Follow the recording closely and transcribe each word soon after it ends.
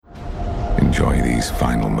enjoy these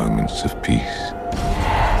final moments of peace.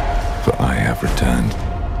 For I have returned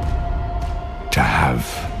to have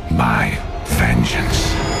my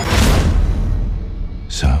vengeance.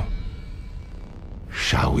 So,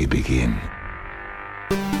 shall we begin?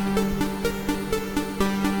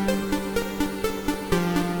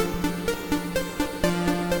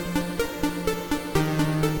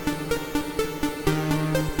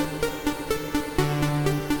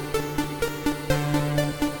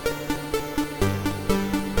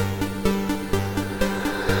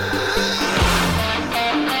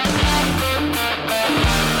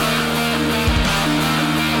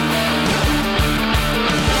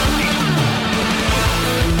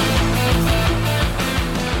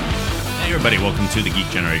 Welcome to the Geek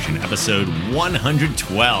Generation, episode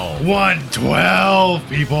 112. 112,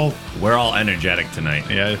 people. We're all energetic tonight.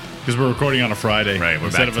 Yeah, because we're recording on a Friday. Right, we're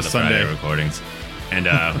instead back of to a the Sunday Friday recordings.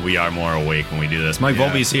 And we are more awake when we do this. Mike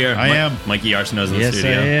Volpe's here. I am. Mikey Arsenault's in the Yes,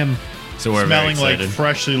 studio. I am. So we're smelling very like excited.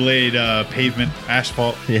 freshly laid pavement,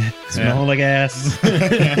 asphalt. Yeah, smelling like ass.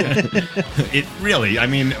 It really, I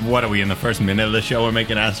mean, what are we in the first minute of the show? We're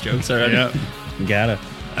making ass jokes already? Yeah, Gotta.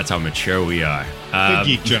 That's how mature we are. the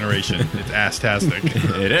Geek Generation. It's ass-tastic.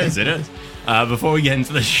 It is. Before we get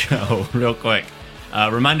into the show, real quick,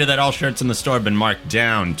 reminder that all shirts in the store have been marked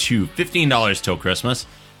down to $15 till Christmas.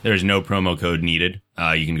 There is no promo code needed.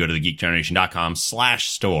 You can go to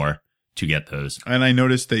thegeekgeneration.com/store to get those. And I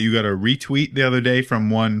noticed that you got a retweet the other day from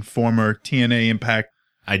one former TNA Impact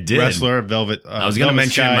I did. wrestler, Velvet. I was going to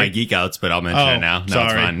mention Sky. my geek outs, but I'll mention it now. No, sorry.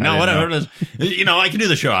 it's fine. I No, didn't whatever. know. You know, I can do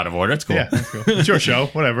the show out of order. It's cool. Yeah, that's cool. It's your show.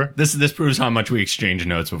 Whatever. This proves how much we exchange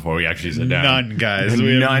notes before we actually sit down. None, guys.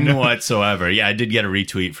 We have None whatsoever. Yeah, I did get a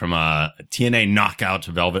retweet from TNA Knockout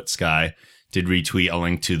Velvet Sky. Did retweet a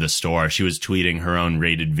link to the store. She was tweeting her own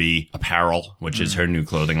Rated V apparel, which is her new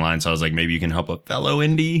clothing line. So I was like, maybe you can help a fellow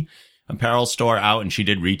indie apparel store out. And she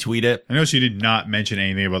did retweet it. I know she did not mention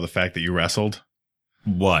anything about the fact that you wrestled.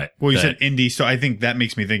 What? Well, you said indie, so I think that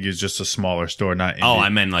makes me think it's just a smaller store, not indie. Oh, I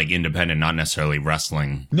meant like independent, not necessarily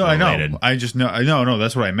wrestling. No, related. I know. I just know. No,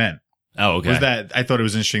 that's what I meant. Oh, okay. Was that I thought it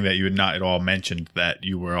was interesting that you had not at all mentioned that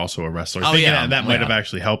you were also a wrestler. Oh, Thinking yeah. that might have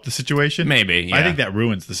actually helped the situation. Maybe. Yeah. I think that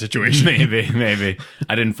ruins the situation. Maybe.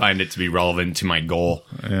 I didn't find it to be relevant to my goal.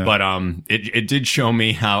 Yeah. But it did show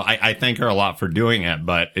me how I thank her a lot for doing it,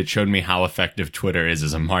 but it showed me how effective Twitter is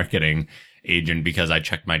as a marketing agent because I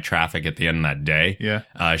checked my traffic at the end of that day.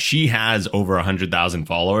 Yeah. She has over 100,000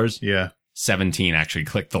 followers. Yeah. 17 actually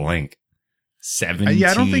clicked the link. 17.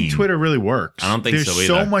 Yeah, I don't think Twitter really works. I don't think There's so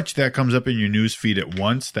either. so much that comes up in your news feed at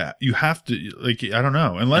once that you have to, like, I don't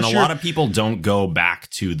know. Unless And a lot of people don't go back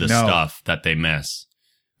to the stuff that they miss.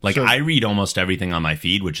 Like, So- I read almost everything on my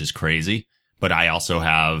feed, which is crazy, but I also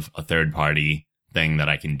have a third-party thing that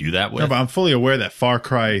I can do that with. No, but I'm fully aware that Far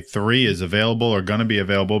Cry 3 is available or going to be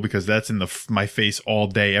available because that's in my face all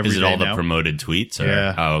day, every day. Is it all now. the promoted tweets? Or?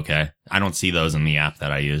 Yeah. Oh, okay. I don't see those in the app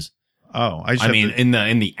that I use. Oh, I mean, in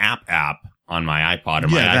the app on my iPod or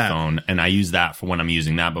my iPhone, and I use that for when I'm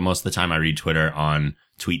using that. But most of the time, I read Twitter on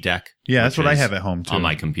TweetDeck. Yeah, that's which what I is have at home too. on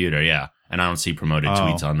my computer. Yeah, and I don't see promoted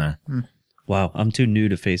tweets on there. Wow, I'm too new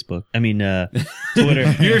to Facebook. I mean,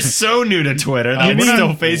 Twitter. You're so new to Twitter. That's we're still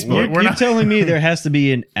not- Facebook. we're You're not- telling me there has to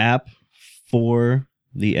be an app for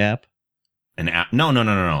the app? An app?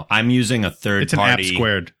 No. I'm using a third It's an party. app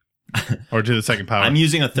squared. Or to the second power. I'm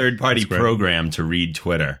using a third party That's great. program to read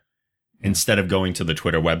Twitter. Instead of going to the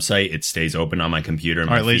Twitter website, it stays open on my computer. All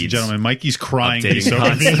right, ladies and gentlemen, Mikey's crying. Updating He's so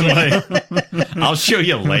constantly. I'll show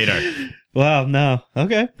you later. Wow, no.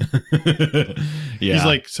 Okay. Yeah. He's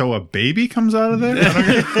like, so a baby comes out of there?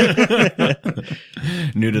 I don't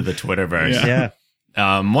get- New to the Twitterverse. Yeah.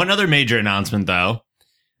 Yeah. One other major announcement, though.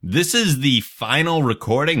 This is the final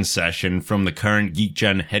recording session from the current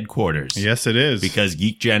GeekGen headquarters. Yes, it is. Because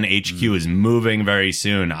GeekGen HQ is moving very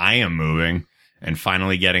soon. I am moving and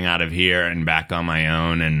finally getting out of here and back on my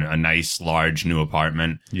own in a nice, large new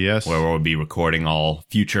apartment. Yes. Where we'll be recording all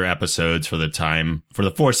future episodes for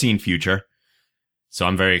the foreseen future. So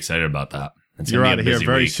I'm very excited about that. It's You're gonna out be of a here busy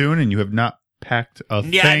very week. soon, and you have not packed a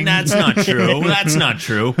Yeah, thing. that's not true. That's not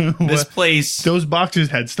true. This What? place, Those boxes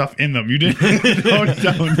had stuff in them. You didn't.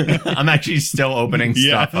 don't. I'm actually still opening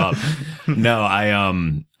Yeah. stuff up. No,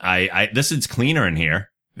 this is cleaner in here.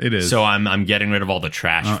 It is. So I'm getting rid of all the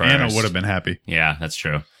trash first. Anna would have been happy. Yeah, that's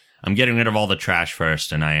true. I'm getting rid of all the trash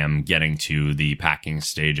first, and I am getting to the packing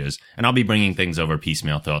stages. And I'll be bringing things over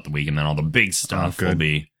piecemeal throughout the week, and then all the big stuff good. will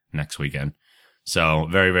be next weekend. So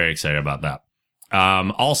very, very excited about that.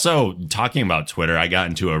 Also, talking about Twitter, I got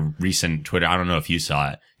into a recent Twitter. I don't know if you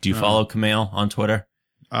saw it. Do you follow Kumail on Twitter?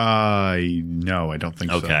 No, I don't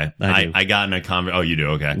think so. Okay. I do. I got in a oh, you do?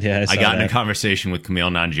 Okay. Yeah, I got in a that. conversation with Camille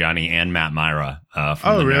Nanjiani and Matt Myra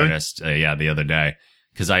from The really? Nerdist, the other day.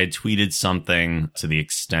 Because I had tweeted something to the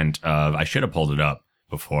extent of, I should have pulled it up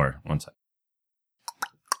before. One sec.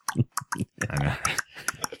 I know.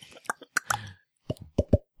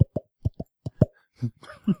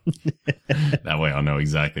 That way I'll know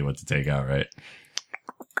exactly what to take out, right?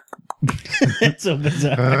 It's so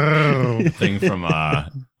bizarre. Oh. Thing from,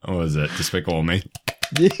 what was it? Despicable Me?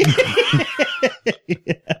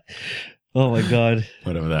 Oh my god.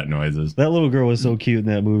 Whatever that noise is. That little girl was so cute in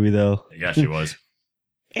that movie, though. Yeah, she was.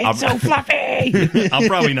 It's so fluffy. I'll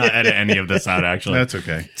probably not edit any of this out, actually. That's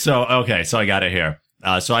okay. So I got it here.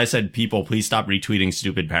 So I said, people, please stop retweeting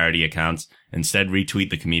stupid parody accounts. Instead, retweet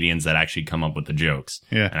the comedians that actually come up with the jokes.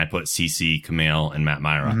 Yeah. And I put CC, Camille, and Matt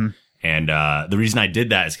Myra. And the reason I did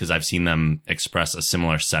that is because I've seen them express a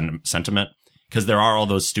similar sentiment. Because there are all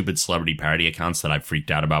those stupid celebrity parody accounts that I've freaked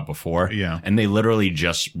out about before. Yeah. And they literally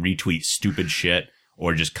just retweet stupid shit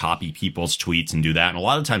or just copy people's tweets and do that. And a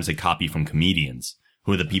lot of times they copy from comedians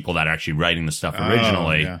who are the people that are actually writing the stuff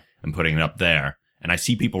originally and putting it up there. And I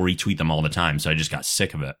see people retweet them all the time. So I just got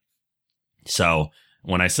sick of it. So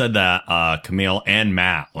when I said that, Camille and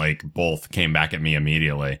Matt, like, both came back at me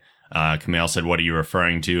immediately. Camille said, "What are you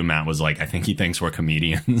referring to?" Matt was like, "I think he thinks we're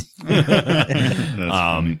comedians." And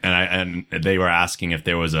they were asking if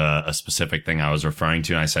there was a specific thing I was referring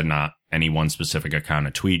to. And I said, not any one specific account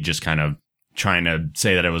of tweet, just kind of trying to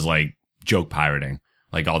say that it was like joke pirating,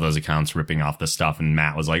 like all those accounts ripping off the stuff. And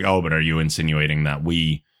Matt was like, "Oh, but are you insinuating that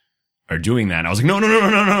we are doing that?" And I was like,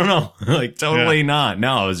 no. Like, totally not.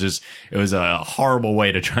 No, it was a horrible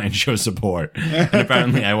way to try and show support. And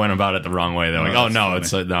apparently I went about it the wrong way. They're like, "Oh, no,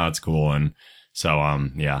 it's cool." And so,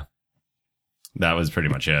 yeah, that was pretty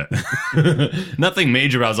much it. Nothing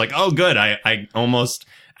major, but I was like, oh, good. I almost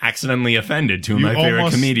accidentally offended two of my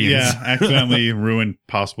favorite comedians. Yeah, accidentally ruined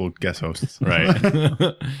possible guest hosts. Right.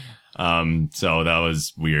 So that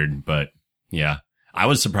was weird, but yeah, I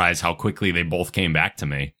was surprised how quickly they both came back to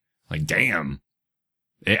me. Like, damn,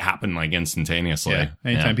 it happened like instantaneously. Yeah.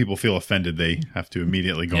 Anytime people feel offended, they have to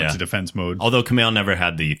immediately go into defense mode. Although Camille never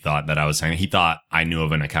had the thought that I was saying. He thought I knew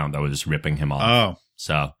of an account that was ripping him off. Oh.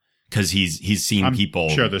 So, because he's seen people.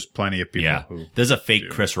 Sure, there's plenty of people who. There's a fake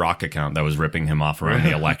Chris Rock account that was ripping him off around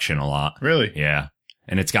the election a lot. Really? Yeah.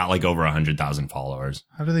 And it's got like over 100,000 followers.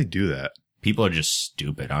 How do they do that? People are just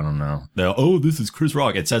stupid. I don't know. They're, oh, this is Chris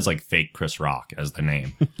Rock. It says like fake Chris Rock as the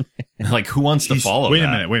name. Like, who wants to follow Wait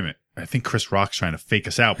that? a minute. I think Chris Rock's trying to fake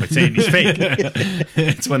us out by saying he's fake.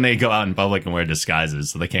 It's when they go out in public and wear disguises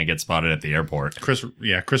so they can't get spotted at the airport.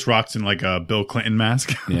 Chris Rock's in like a Bill Clinton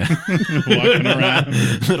mask. Yeah. Walking around.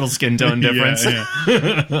 Little skin tone difference.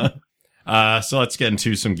 Yeah. So let's get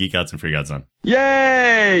into some Geek Outs and Freak Outs then.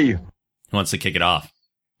 Yay! Who wants to kick it off?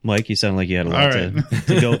 Mike, you sound like you had a lot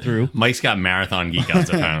to go through. Mike's got marathon Geek Outs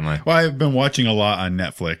apparently. Well, I've been watching a lot on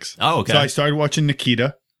Netflix. Oh, okay. So I started watching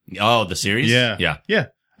Nikita. Oh, the series? Yeah. Yeah.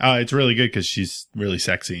 It's really good because she's really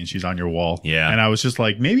sexy and she's on your wall. Yeah. And I was just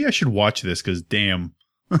like, maybe I should watch this because damn.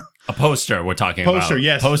 A poster we're talking about. Poster,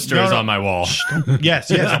 yes. Poster is on my wall. Yes,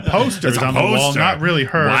 a poster is on the wall. Not really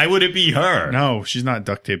her. Why would it be her? No, she's not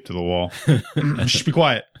duct taped to the wall. Just be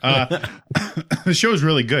quiet. The show is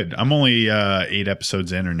really good. I'm only 8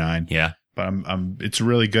 episodes in or 9. Yeah. But it's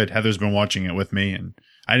really good. Heather's been watching it with me and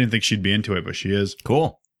I didn't think she'd be into it, but she is.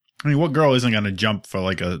 Cool. I mean, what girl isn't going to jump for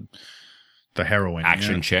like the heroine?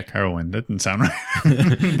 Action chick. Heroine. That didn't sound right.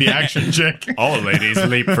 The action chick. All ladies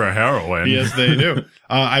leap for heroin. Yes, they do.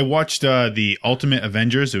 I watched The Ultimate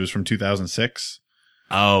Avengers. It was from 2006.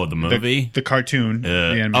 Oh, the movie? The cartoon.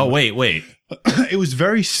 Wait. It was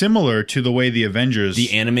very similar to the way the Avengers.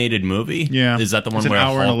 The animated movie? Yeah. Is that the one it's where an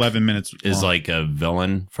hour Hulk and 11 minutes is long. like a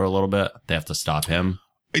villain for a little bit? They have to stop him?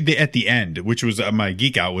 At the end, which was my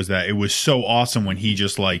geek out, was that it was so awesome when he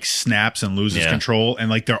just like snaps and loses control and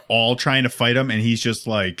like they're all trying to fight him and he's just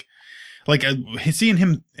like seeing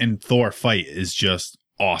him and Thor fight is just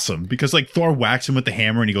awesome because like Thor whacks him with the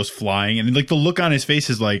hammer and he goes flying and like the look on his face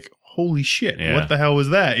is like, holy shit, what the hell was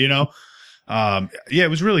that? You know? It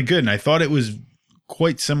was really good. And I thought it was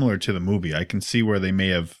quite similar to the movie. I can see where they may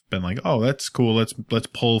have been like, oh, that's cool. Let's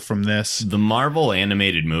pull from this. The Marvel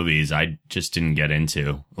animated movies, I just didn't get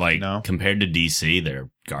into. Like, compared to DC, they're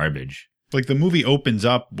garbage. Like, the movie opens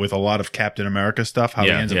up with a lot of Captain America stuff, how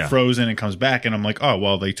he ends up frozen and comes back. And I'm like, oh,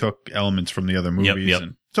 well, they took elements from the other movies. Yep.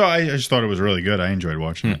 And so I just thought it was really good. I enjoyed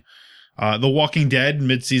watching it. The Walking Dead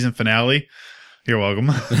mid-season finale. You're welcome.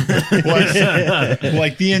 Was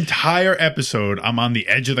like the entire episode, I'm on the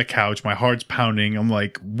edge of the couch. My heart's pounding. I'm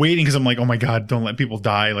like waiting because I'm like, oh my God, don't let people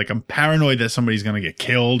die. Like I'm paranoid that somebody's going to get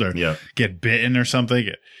killed or get bitten or something.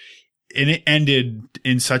 And it ended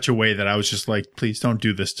in such a way that I was just like, please don't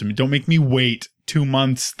do this to me. Don't make me wait 2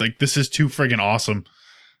 months. Like this is too friggin' awesome.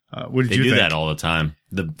 What did you think? They do that all the time.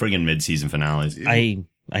 The friggin' mid-season finales.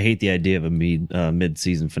 I hate the idea of a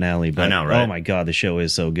mid-season finale, but I know, right? Oh my God, the show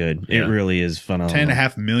is so good. Yeah. It really is phenomenal.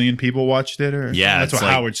 10.5 million people watched it, or that's what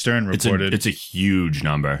Howard Stern reported. It's a huge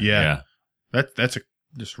number. Yeah. That's a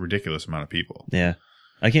just ridiculous amount of people. Yeah,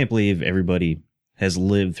 I can't believe everybody has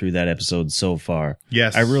lived through that episode so far.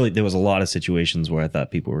 Yes, there was a lot of situations where I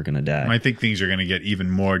thought people were going to die. I think things are going to get even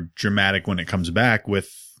more dramatic when it comes back with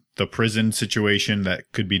the prison situation that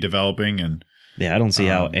could be developing, and I don't see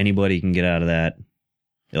how anybody can get out of that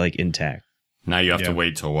like intact. Now you have to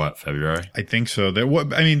wait till what, February? I think so.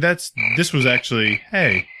 This was actually,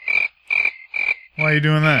 hey, why are you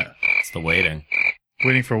doing that? It's the waiting.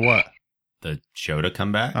 Waiting for what? The show to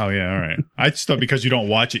come back? Oh, yeah, all right. I just thought because you don't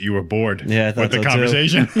watch it, you were bored with the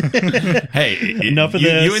conversation. Hey, enough of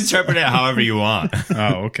this. You interpret it however you want.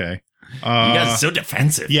 Oh, okay. You guys are so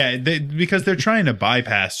defensive. Yeah, because they're trying to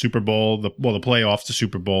bypass Super Bowl, the playoffs, the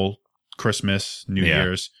Super Bowl, Christmas, New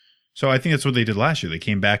Year's. So I think that's what they did last year. They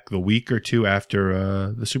came back the week or two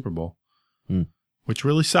after the Super Bowl, which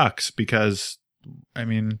really sucks because, I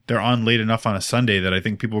mean, they're on late enough on a Sunday that I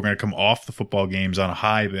think people are going to come off the football games on a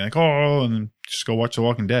high, be like, oh, and then just go watch The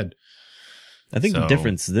Walking Dead. I think the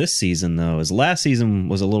difference this season, though, is last season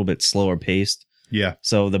was a little bit slower paced. Yeah.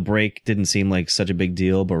 So the break didn't seem like such a big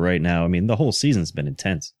deal, but right now, I mean, the whole season's been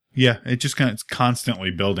intense. Yeah, it's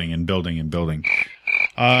constantly building and building and building.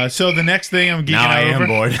 So the next thing I'm geeking now out I over. am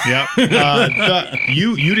bored. Yep.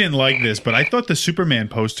 You didn't like this, but I thought the Superman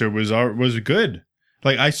poster was good.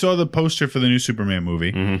 Like I saw the poster for the new Superman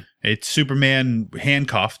movie. Mm-hmm. It's Superman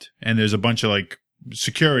handcuffed, and there's a bunch of like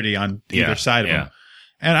security on either side of him.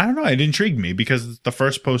 And I don't know, it intrigued me because the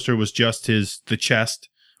first poster was just the chest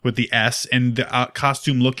with the S and the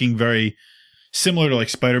costume looking very similar to like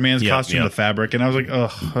Spider-Man's costume, the fabric. And I was like,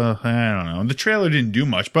 I don't know. The trailer didn't do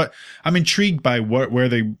much, but I'm intrigued by where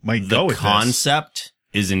they might go with this. The concept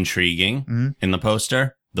is intriguing in the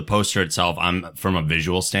poster. The poster itself, from a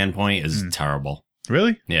visual standpoint, is terrible.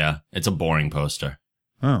 Really? Yeah. It's a boring poster.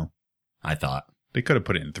 Oh. I thought. They could have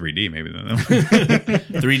put it in 3D, maybe.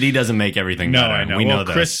 3D doesn't make everything better. I know. We know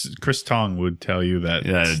Chris Tong would tell you that.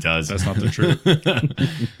 Yeah, it does. That's not the truth.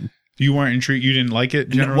 You weren't intrigued? You didn't like it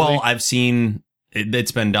generally? Well, I've seen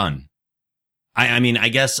it's been done. I mean, I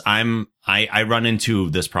guess I run into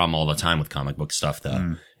this problem all the time with comic book stuff,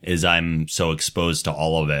 though, is I'm so exposed to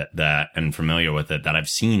all of it and familiar with it that I've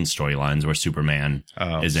seen storylines where Superman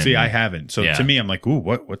is in. See, I haven't. So to me, I'm like, ooh,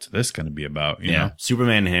 what's this going to be about? You know?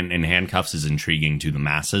 Superman in handcuffs is intriguing to the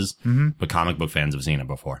masses, but comic book fans have seen it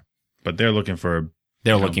before. But they're looking for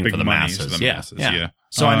the masses. Yeah.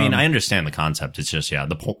 So, I mean, I understand the concept. It's just,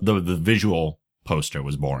 the visual poster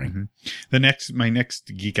was boring. My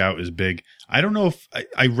next geek out is big. I don't know if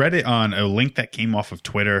I read it on a link that came off of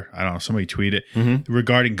Twitter. I don't know. Somebody tweeted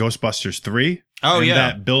regarding Ghostbusters 3. Oh, and yeah.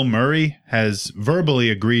 That Bill Murray has verbally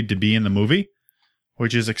agreed to be in the movie,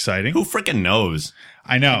 which is exciting. Who freaking knows?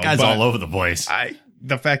 I know. That guy's all over the place.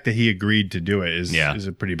 The fact that he agreed to do it is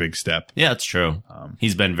a pretty big step. Yeah, it's true.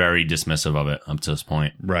 He's been very dismissive of it up to this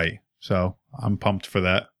point. Right. So I'm pumped for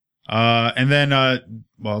that. And then,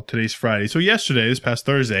 today's Friday. So yesterday, this past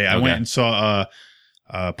Thursday, I went and saw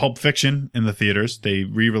Pulp Fiction in the theaters. They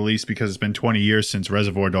re-released because it's been 20 years since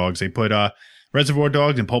Reservoir Dogs. They put Reservoir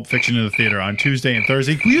Dogs and Pulp Fiction in the theater on Tuesday and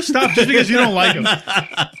Thursday. Will you stop just because you don't like them?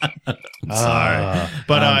 Sorry.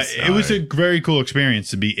 But it was a very cool experience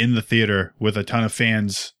to be in the theater with a ton of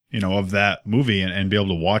fans, of that movie and be able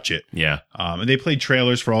to watch it. Yeah. And they played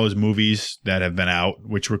trailers for all his movies that have been out,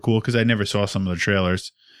 which were cool because I never saw some of the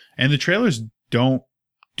trailers. And the trailers don't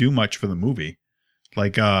do much for the movie.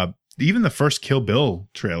 Like, even the first Kill Bill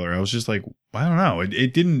trailer, I was just like, I don't know.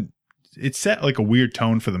 It set like a weird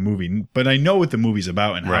tone for the movie, but I know what the movie's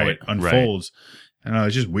about and how it unfolds. And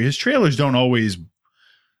it's just weird. His trailers aren't always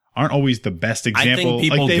the best example. I think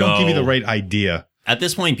people don't give you the right idea. At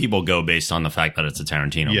this point, people go based on the fact that it's a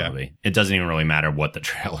Tarantino movie. It doesn't even really matter what the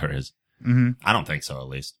trailer is. I don't think so, at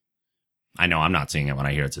least. I know I'm not seeing it when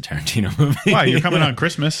I hear it's a Tarantino movie. Why? You're coming on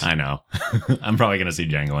Christmas. I know. I'm probably going to see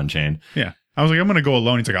Django Unchained. Yeah. I was like, I'm going to go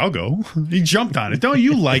alone. He's like, I'll go. He jumped on it. Don't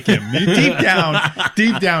you like him? Deep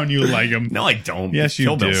down, you like him. No, I don't. Yes, you do.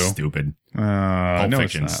 Kill Bill's stupid. Pulp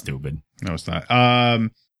Fiction's stupid. No, it's not.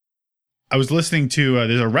 I was listening to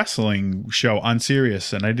there's a wrestling show on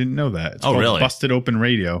Sirius, and I didn't know that. It's called really? Busted Open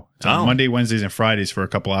Radio. It's on Monday, Wednesdays, and Fridays for a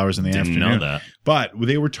couple hours in the afternoon. Didn't know that. But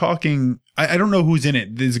they were talking. I don't know who's in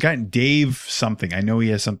it. There's a guy Dave something. I know he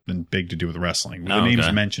has something big to do with wrestling. The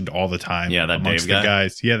name's mentioned all the time. Yeah, that amongst Dave guy. the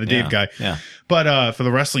guys. Yeah, the Dave guy. Yeah. But for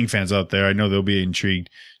the wrestling fans out there, I know they'll be intrigued.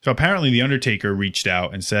 So apparently, the Undertaker reached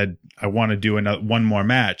out and said, "I want to do one more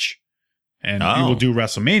match, and we will do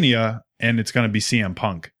WrestleMania, and it's going to be CM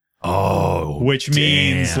Punk." Oh, which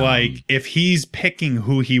means like if he's picking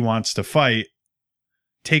who he wants to fight,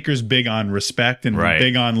 Taker's big on respect and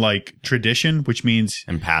big on like tradition, which means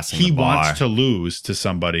and passing he the bar. wants to lose to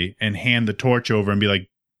somebody and hand the torch over and be like,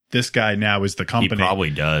 this guy now is the company. He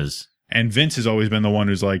probably does. And Vince has always been the one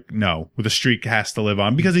who's like, no, the streak has to live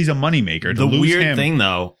on because he's a moneymaker. The weird thing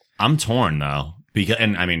though, I'm torn though. Because,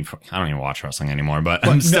 and I mean, I don't even watch wrestling anymore, but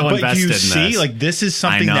I'm still invested in this. Like, this is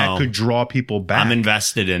something that could draw people back. I'm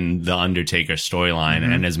invested in the Undertaker storyline.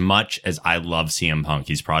 And as much as I love CM Punk,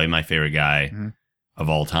 he's probably my favorite guy of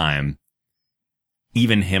all time.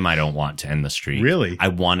 Even him, I don't want to end the streak. Really? I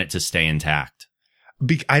want it to stay intact.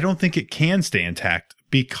 I don't think it can stay intact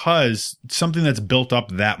because something that's built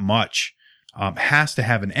up that much has to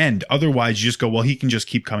have an end. Otherwise, you just go, well, he can just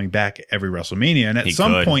keep coming back every WrestleMania. And at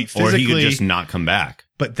some point, physically... Or he could just not come back.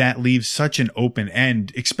 But that leaves such an open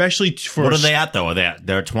end, especially for... What are they at, though?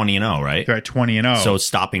 They're 20-0, right? They're at 20-0. So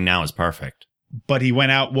stopping now is perfect. But he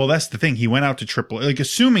went out... Well, that's the thing. He went out to Triple... Like,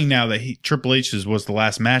 assuming now that Triple H's was the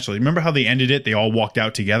last match. Like, remember how they ended it? They all walked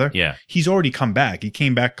out together? Yeah. He's already come back. He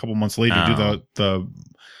came back a couple months later to do the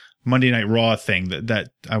Monday Night Raw thing. That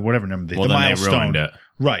whatever number... Well, the then milestone. They ruined it.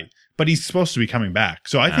 Right. But he's supposed to be coming back.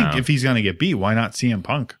 So I think if he's going to get beat, why not CM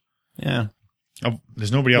Punk? Yeah. Oh,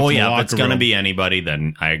 there's nobody else in the locker room. If it's going to be anybody,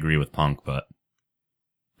 then I agree with Punk, but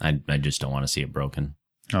I just don't want to see it broken.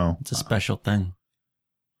 Oh. It's a special thing.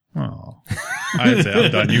 Oh. I'd say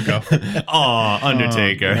I'm done. You go. Oh,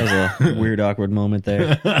 Undertaker. That was a weird, awkward moment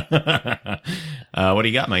there. What do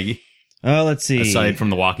you got, Mikey? Let's see. Aside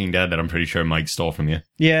from The Walking Dead that I'm pretty sure Mike stole from you.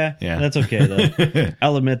 Yeah, that's okay, though.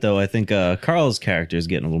 I'll admit, though, I think Carl's character is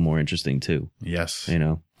getting a little more interesting, too. Yes. You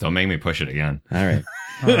know? Don't make me push it again. All right.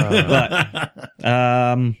 But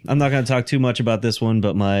I'm not going to talk too much about this one,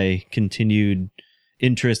 but my continued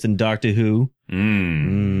interest in Doctor Who.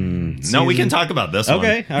 No, we can talk about this one.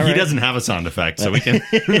 Okay, all right. He doesn't have a sound effect, so we can...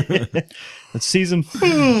 It's season 4. Son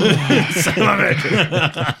of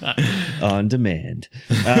it. On demand.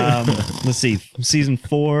 Let's see. Season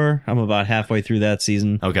 4. I'm about halfway through that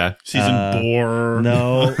season. Okay. Season 4.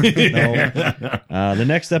 No. The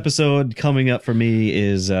next episode coming up for me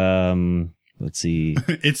is let's see.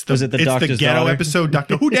 It's the ghetto daughter? episode,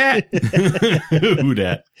 Doctor Who Dat? Who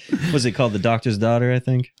dat? Was it called The Doctor's Daughter, I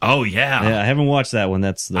think? Oh, yeah. Yeah, I haven't watched that one.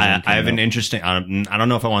 That's the one I have an interesting... I don't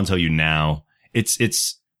know if I want to tell you now.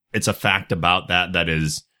 It's a fact about that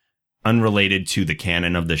is unrelated to the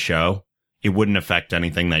canon of the show. It wouldn't affect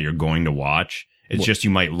anything that you're going to watch. It's just you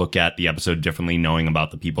might look at the episode differently knowing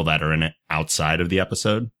about the people that are in it outside of the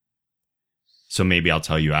episode. So maybe I'll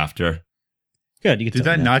tell you after. Good. You can Did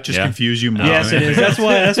that not just confuse you more? Yes, it is. That's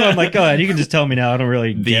why I'm like, go ahead. You can just tell me now. I don't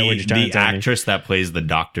really get what you're trying to tell me. The actress that plays the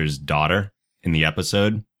Doctor's daughter in the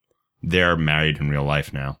episode, they're married in real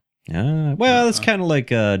life now. Well, it's kind of like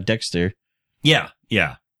Dexter. Yeah.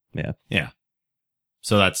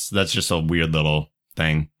 So that's just a weird little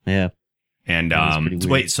thing. Yeah. And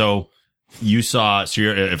wait, so you saw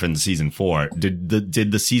you're if in season 4, did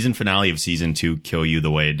the season finale of season 2 kill you the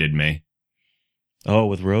way it did me? Oh,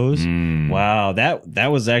 with Rose? Wow, that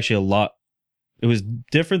was actually a lot. It was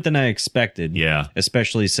different than I expected. Yeah.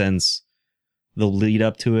 Especially since the lead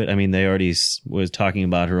up to it. I mean, they already was talking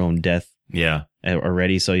about her own death. Yeah.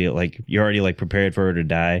 Already, so you're already like prepared for her to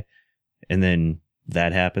die, and then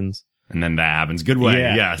that happens. And then that happens. Good way.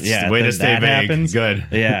 Yeah. Yes. Yeah. Way to stay that vague. Happens. Good.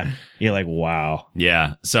 Yeah. You're like, wow.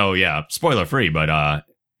 Yeah. So yeah, spoiler free, but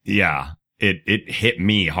yeah, it hit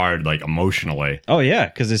me hard, like emotionally. Oh yeah,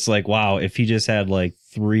 because it's like, wow, if he just had like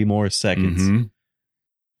 3 more seconds,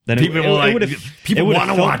 then people want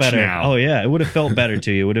to watch better. now. Oh yeah, it would have felt better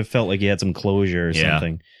to you. It would have felt like you had some closure or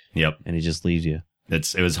something. Yep. And he just leaves you.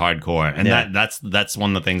 It was hardcore. And that's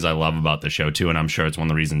one of the things I love about the show too. And I'm sure it's one of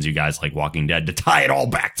the reasons you guys like Walking Dead, to tie it all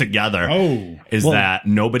back together. That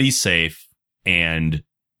nobody's safe and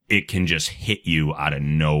it can just hit you out of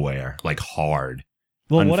nowhere, like hard.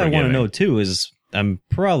 Well, what I want to know too is,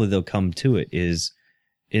 probably they'll come to it, is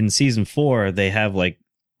in season 4, they have like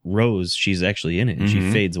Rose, she's actually in it and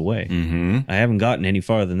she fades away. I haven't gotten any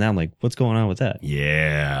farther than that. I'm like, what's going on with that?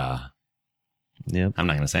 Yeah. Yep. I'm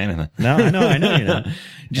not going to say anything. No, I know you're not.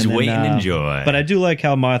 Just wait and enjoy. But I do like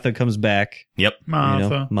how Martha comes back. Yep.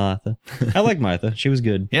 Martha. I like Martha. She was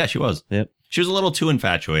good. Yeah, she was. Yep. She was a little too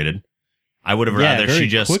infatuated. I would have rather she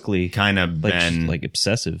just quickly kind of been like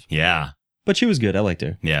obsessive. Yeah. But she was good. I liked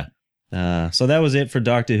her. Yeah. So that was it for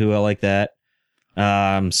Doctor Who. I like that.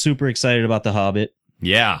 I'm super excited about The Hobbit.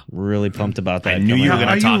 Yeah. Really pumped about that. I knew you were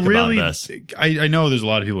going to talk about this. I know there's a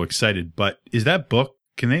lot of people excited, but is that book,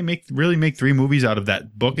 can they really make 3 movies out of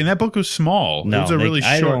that book? And that book was small. No, it was a really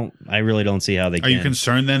short. I really don't see how they can. Are you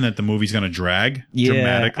concerned then that the movie's going to drag yeah,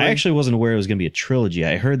 dramatically? I actually wasn't aware it was going to be a trilogy.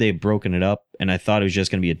 I heard they'd broken it up, and I thought it was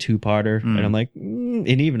just going to be a 2-parter. And I'm like, and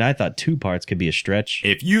even I thought 2 parts could be a stretch.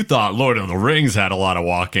 If you thought Lord of the Rings had a lot of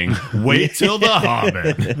walking, wait till The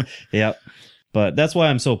Hobbit. Yep. But that's why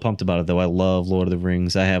I'm so pumped about it, though. I love Lord of the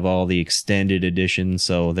Rings. I have all the extended editions,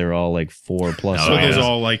 so they're all like 4+ So there's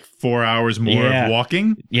all like 4 hours more of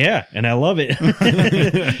walking? Yeah, and I love it.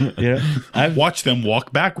 Yeah, I've watched them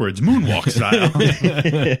walk backwards, moonwalk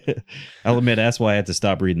style. I'll admit, that's why I had to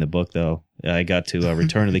stop reading the book, though. I got to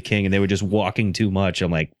Return of the King, and they were just walking too much.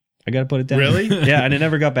 I'm like, I got to put it down. Really? Yeah, and I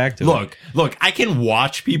never got back to it. Look, I can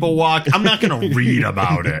watch people walk. I'm not going to read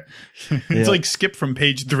about it. It's like skip from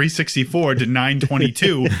page 364 to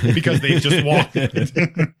 922 because they just walked.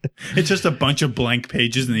 It's just a bunch of blank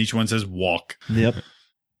pages and each one says walk. Yep.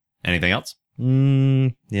 Anything else?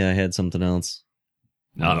 Yeah, I had something else.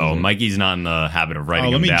 Uh-oh, Mikey's not in the habit of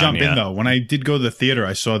writing them down. Let me jump yet. in, though. When I did go to the theater,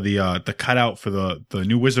 I saw the cutout for the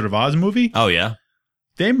new Wizard of Oz movie. Oh, yeah?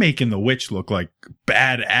 They're making the witch look like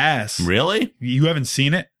badass. Really? You haven't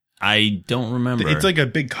seen it? I don't remember. It's like a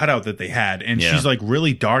big cutout that they had, and she's like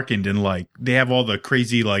really darkened, and like they have all the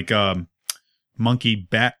crazy like monkey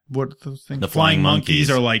bat. What are those things? The flying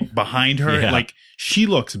monkeys are like behind her. Yeah. Like she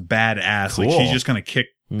looks badass. Cool. Like she's just gonna kick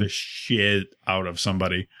the shit out of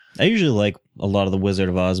somebody. I usually like a lot of the Wizard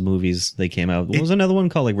of Oz movies they came out. What was another one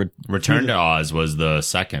called? Like Return to Oz was the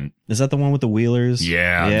second. Is that the one with the Wheelers?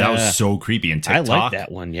 Yeah, that was so creepy. And TikTok, I like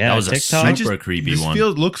that one. Yeah, that was TikTok. a super creepy one.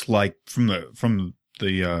 This looks like from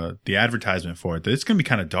the advertisement for it that it's gonna be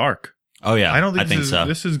kind of dark. Oh yeah, I don't think so.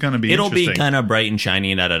 This is gonna be. It'll be kind of bright and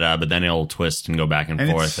shiny, but then it'll twist and go back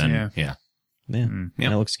and forth. And yeah,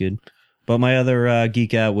 that looks good. But my other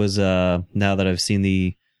geek out was now that I've seen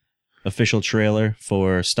the official trailer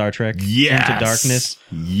for Star Trek Into Darkness.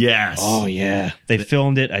 Yes. Oh, yeah. They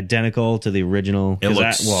filmed it identical to the original. It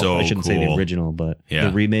looks so I shouldn't say the original, but the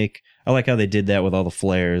remake. I like how they did that with all the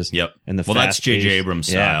flares. Yep. And the that's J.J. Abrams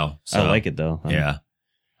style. So. I like it, though.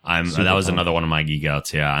 That was another one of my geek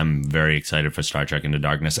outs. Yeah, I'm very excited for Star Trek Into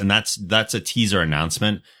Darkness. And that's a teaser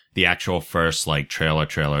announcement. The actual first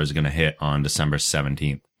trailer is going to hit on December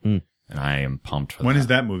 17th. And I am pumped for that. When is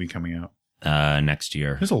that movie coming out? Next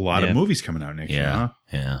year. There's a lot of movies coming out next year, huh?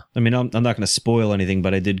 Yeah. I mean, I'm not going to spoil anything,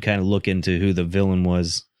 but I did kind of look into who the villain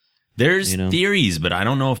was. There's theories, but I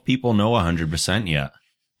don't know if people know 100% yet.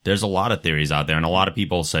 There's a lot of theories out there, and a lot of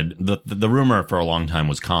people said the rumor for a long time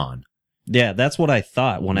was Khan. Yeah, that's what I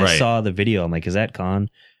thought when I saw the video. I'm like, is that Khan?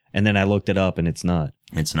 And then I looked it up, and it's not.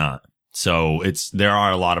 It's not. So there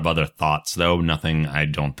are a lot of other thoughts, though. Nothing I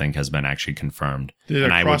don't think has been actually confirmed. There's a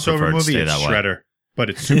crossover movie. It's Shredder. But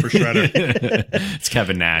it's Super Shredder. It's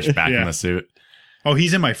Kevin Nash back in the suit. Oh,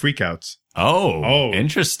 he's in my freakouts. Oh,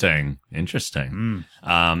 interesting.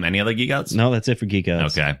 Any other geek outs? No, that's it for geek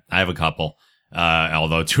outs. Okay. I have a couple.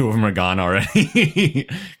 Although 2 of them are gone already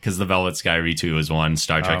because the Velvet Sky retweet was one.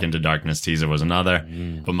 Star Trek Into Darkness teaser was another.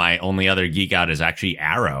 But my only other geek out is actually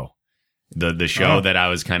Arrow. The show that I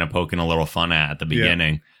was kind of poking a little fun at the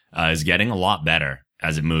beginning is getting a lot better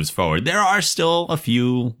as it moves forward. There are still a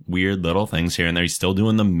few weird little things here and there. He's still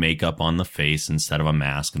doing the makeup on the face instead of a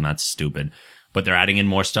mask, and that's stupid. But they're adding in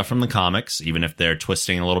more stuff from the comics, even if they're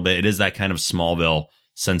twisting a little bit. It is that kind of Smallville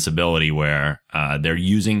sensibility where they're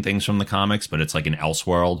using things from the comics, but it's like an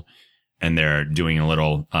Elseworld, and they're doing a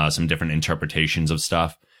little some different interpretations of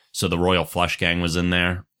stuff. So the Royal Flush Gang was in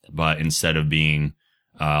there, but instead of being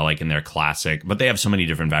like in their classic, but they have so many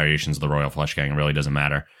different variations of the Royal Flush Gang, it really doesn't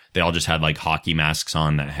matter. They all just had like hockey masks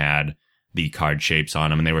on that had the card shapes on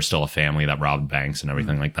them, and they were still a family that robbed banks and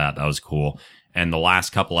everything like that. That was cool. And the last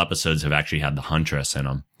couple episodes have actually had the Huntress in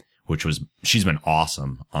them, she's been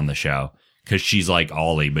awesome on the show because she's like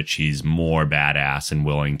Ollie, but she's more badass and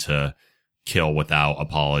willing to kill without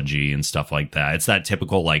apology and stuff like that. It's that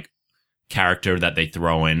typical like character that they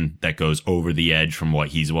throw in that goes over the edge from what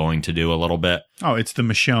he's willing to do a little bit. Oh, it's the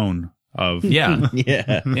Michonne of yeah.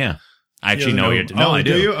 I actually know you're. No, I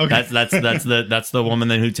do. You? Okay. That's the woman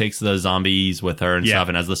who takes the zombies with her and stuff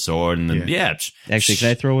and has the sword and then Actually, can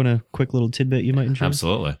I throw in a quick little tidbit you might enjoy?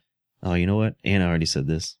 Absolutely. Oh, you know what? Anna already said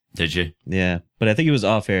this. Did you? Yeah, but I think it was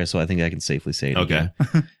off air, so I think I can safely say it. Okay.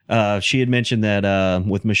 She had mentioned that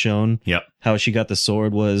with Michonne, yep, how she got the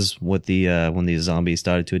sword was with the when the zombies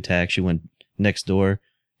started to attack. She went next door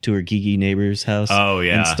to her geeky neighbor's house. Oh,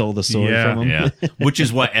 yeah. And stole the sword from him. Yeah. Which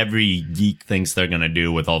is what every geek thinks they're going to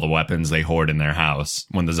do with all the weapons they hoard in their house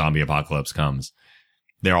when the zombie apocalypse comes.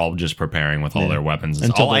 They're all just preparing with all their weapons.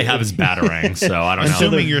 All I have is batarangs, so I don't know.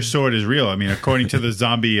 Assuming your sword is real. I mean, according to the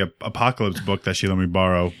zombie apocalypse book that she let me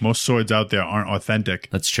borrow, most swords out there aren't authentic.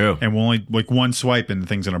 That's true. And we'll only like one swipe and the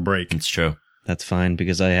thing's going to break. It's true. That's fine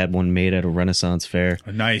because I had one made at a Renaissance fair.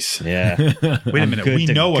 Nice. Yeah. Wait a minute. We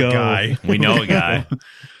know a guy. We know a guy.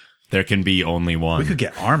 There can be only one. We could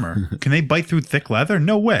get armor. Can they bite through thick leather?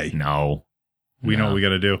 No way. No. We know what we got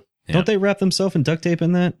to do. Yeah. Don't they wrap themselves in duct tape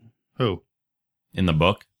in that? Who? In the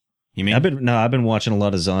book? You mean? I've been watching a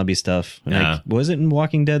lot of zombie stuff. And was it in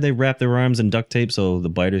Walking Dead they wrapped their arms in duct tape so the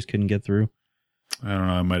biters couldn't get through? I don't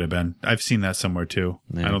know. It might have been. I've seen that somewhere too.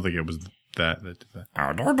 Yeah. I don't think it was that did that.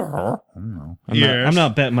 I don't know. I'm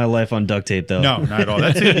not betting my life on duct tape though. No, not at all.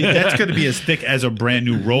 That's going to be as thick as a brand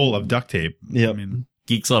new roll of duct tape. Yeah. I mean,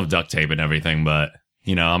 geeks love duct tape and everything, but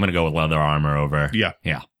I'm going to go with leather armor over. Yeah.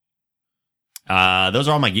 Yeah. Those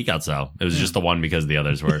are all my geek outs though. It was just the one because the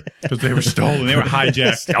others were because they were stolen. They were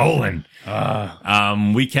hijacked. Stolen.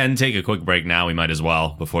 We can take a quick break now. We might as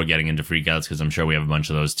well before getting into freakouts because I'm sure we have a bunch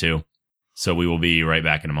of those too. So we will be right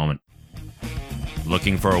back in a moment.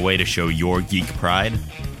 Looking for a way to show your geek pride?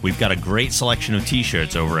 We've got a great selection of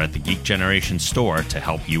t-shirts over at the Geek Generation store to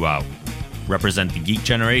help you out. Represent the Geek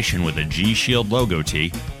Generation with a G-Shield logo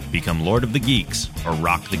tee, become Lord of the Geeks, or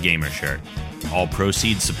rock the gamer shirt. All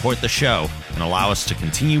proceeds support the show and allow us to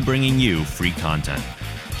continue bringing you free content.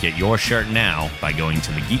 Get your shirt now by going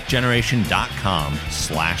to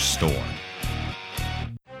thegeekgeneration.com/store.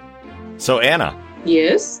 So Anna.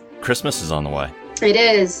 Yes? Christmas is on the way. It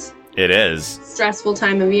is. It is. Stressful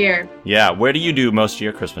time of year. Yeah, where do you do most of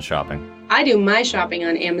your Christmas shopping? I do my shopping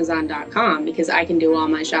on Amazon.com because I can do all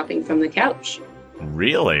my shopping from the couch.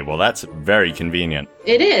 Really? Well, that's very convenient.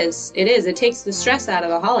 It is. It is. It takes the stress out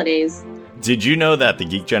of the holidays. Did you know that the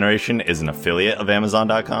Geek Generation is an affiliate of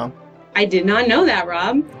Amazon.com? I did not know that,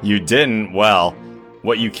 Rob. You didn't? Well,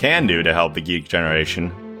 what you can do to help the Geek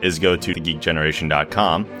Generation is go to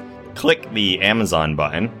thegeekgeneration.com, click the Amazon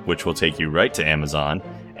button, which will take you right to Amazon,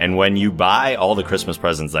 and when you buy all the Christmas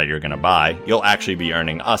presents that you're going to buy, you'll actually be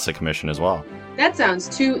earning us a commission as well. That sounds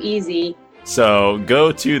too easy. So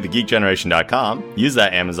go to thegeekgeneration.com, use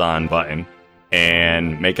that Amazon button,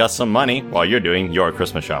 and make us some money while you're doing your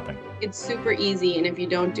Christmas shopping. It's super easy, and if you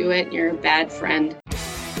don't do it, you're a bad friend.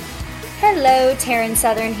 Hello, Taryn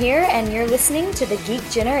Southern here, and you're listening to The Geek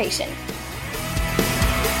Generation.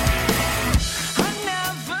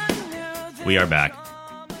 We are back.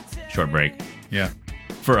 Short break. Yeah.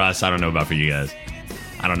 For us, I don't know about for you guys.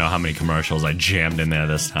 I don't know how many commercials I jammed in there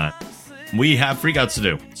this time. We have freakouts to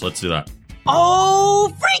do, so let's do that.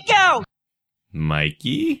 Oh, freak out!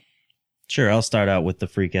 Mikey? Sure, I'll start out with the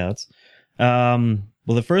freakouts.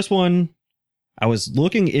 Well, the first one, I was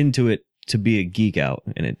looking into it to be a geek out,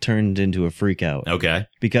 and it turned into a freak out. Okay.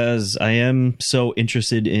 Because I am so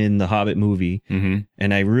interested in the Hobbit movie,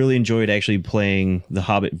 and I really enjoyed actually playing the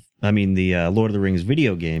Lord of the Rings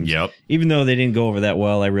video games. Yep. Even though they didn't go over that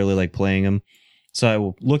well, I really like playing them. So I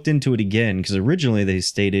looked into it again, because originally they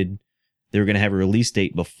stated they were going to have a release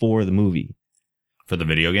date before the movie. For the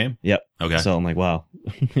video game? Yep. Okay. So I'm like, wow,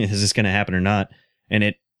 is this going to happen or not? And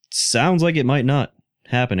it sounds like it might not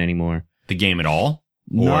happen anymore. The game at all?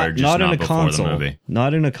 Not in a console. The movie?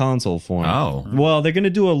 Not in a console form. Oh. Well, they're going to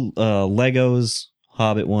do a Legos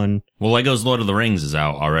Hobbit one. Well, Legos Lord of the Rings is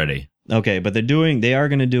out already. Okay, but they are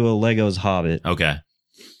going to do a Legos Hobbit. Okay.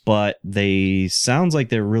 But sounds like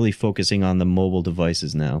they're really focusing on the mobile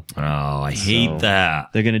devices now. Oh, I hate that.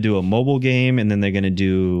 They're going to do a mobile game, and then they're going to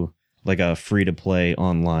do like a free-to-play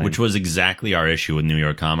online. Which was exactly our issue with New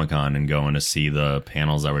York Comic Con and going to see the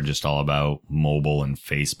panels that were just all about mobile and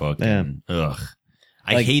Facebook. Yeah. And,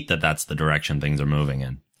 I hate that that's the direction things are moving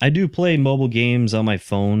in. I do play mobile games on my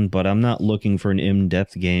phone, but I'm not looking for an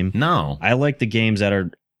in-depth game. No. I like the games that are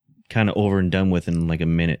kind of over and done with in like a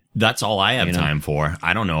minute. That's all I have time for.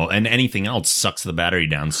 I don't know. And anything else sucks the battery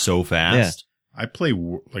down so fast. I play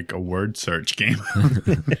like a word search game.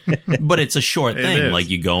 But it's a short thing. Like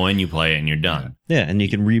you go in, you play it, and you're done. Yeah, and you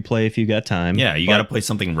can replay if you got time. Yeah, you got to play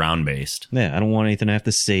something round-based. Yeah, I don't want anything to have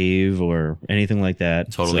to save or anything like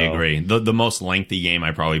that. Totally agree. The most lengthy game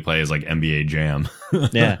I probably play is like NBA Jam.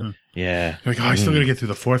 Yeah. Like, I still got to get through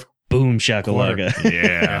the fourth. Boom shakalaka.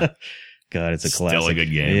 Yeah. God, it's a classic. Still a good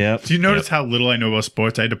game. Yep. Do you notice how little I know about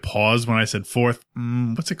sports? I had to pause when I said fourth.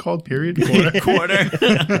 What's it called? Period? Quarter.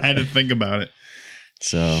 I had to think about it.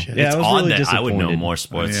 So, Shit. yeah, It's I was odd really that I disappointed. would know more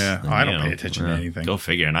sports. Yeah. than I don't you. pay attention to anything. Go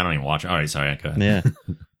figure. And I don't even watch. All right, sorry. Go ahead.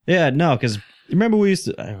 Yeah. Yeah, no, because remember we used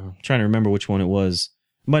to, I'm trying to remember which one it was.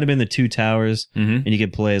 It might have been the Two Towers, and you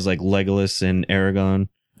could play as like Legolas and Aragorn.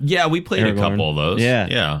 Yeah, we played a couple of those. Yeah.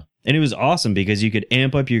 Yeah. And it was awesome because you could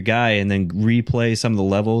amp up your guy and then replay some of the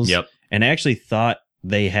levels. Yep. And I actually thought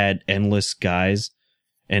they had endless guys,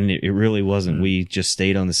 and it really wasn't. We just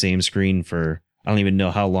stayed on the same screen for, I don't even know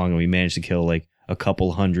how long, and we managed to kill like a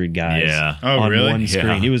couple hundred guys Yeah. Oh, on really? one screen.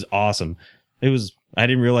 Yeah. It was awesome. I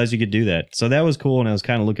didn't realize you could do that. So that was cool, and I was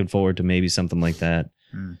kind of looking forward to maybe something like that.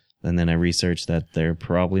 And then I researched that they're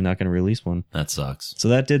probably not going to release one. That sucks. So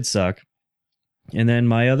that did suck. And then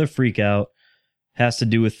my other freak out has to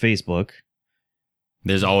do with Facebook.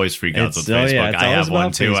 There's always freakouts with Oh, Facebook. yeah, it's I always have one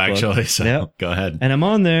about too, Facebook. actually. So Yep. go ahead. And I'm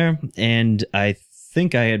on there, and I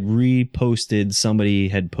think I had reposted, somebody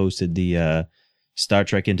had posted the Star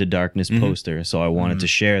Trek Into Darkness poster, so I wanted to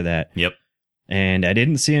share that. Yep. And I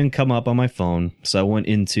didn't see it come up on my phone, so I went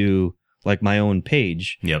into like my own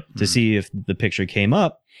page Yep. to see if the picture came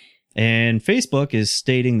up. And Facebook is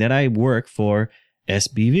stating that I work for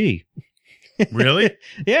SBV. Really?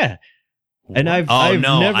 Yeah. And I've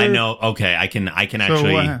no, never... I know. Okay, I can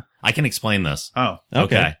actually I can explain this. Oh.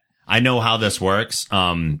 Okay. I know how this works.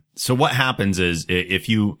 So what happens is if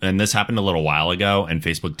you, and this happened a little while ago and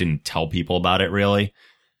Facebook didn't tell people about it really.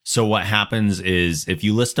 So what happens is if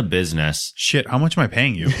you list a business. Shit, how much am I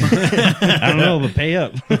paying you? I don't know, but pay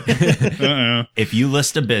up. If you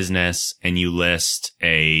list a business and you list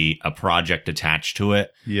a project attached to it,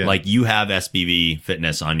 Yeah. like you have SBV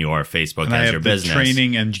Fitness on your Facebook And I as have your the business.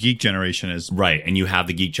 training and Geek Generation is. Right. And you have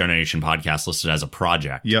the Geek Generation podcast listed as a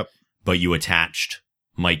project. Yep. But you attached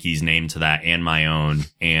Mikey's name to that and my own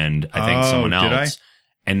and I think someone did else.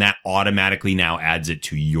 And that automatically now adds it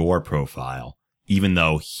to your profile, even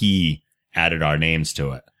though he added our names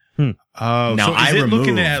to it. Oh, Now, so is I it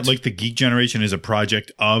looking removed- at like the Geek Generation is a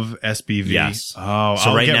project of SBV? Yes. Oh, So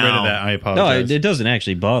I'll right get rid now- of that. I No, apologize. it doesn't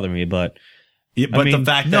actually bother me, but... Yeah, but mean, the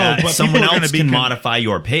fact no, that but someone people are gonna else be can con- modify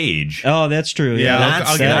your page, Oh, that's true. Yeah, Yeah,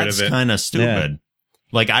 I'll get rid that's of it. kind of stupid.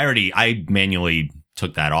 Like I manually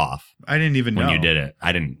took that off I didn't even know when you did it.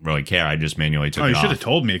 I didn't really care. I just manually took Oh, it you off. should have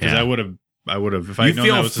told me because Yeah. I would have. If I You known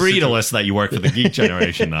that feel was the free to situation. list that you work for the Geek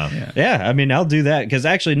Generation, though. Yeah, I mean, I'll do that because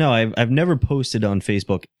actually, no, I've never posted on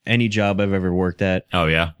Facebook any job I've ever worked at. Oh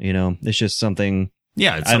yeah, You know, it's just something.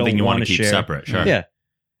 yeah. It's I don't something you want to wanna keep share. separate. Sure. Yeah,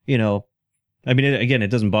 you know, I mean, again, it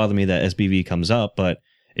doesn't bother me that SBV comes up, but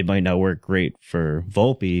it might not work great for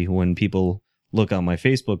Volpe when people look on my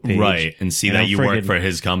Facebook page, Right, and see And that I'm you work friggin- for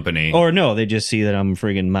his company. Or no, they just see that I'm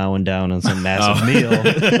friggin' mowing down on some massive meal.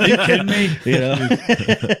 Are you kidding me? You know,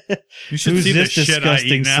 You should who's see the this shit I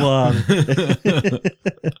eat disgusting now. slob?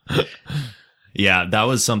 Yeah, that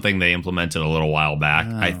was something they implemented a little while back.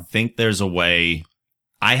 I think there's a way.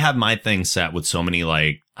 I have my thing set with so many,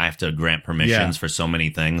 like, I have to grant permissions for so many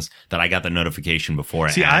things that I got the notification before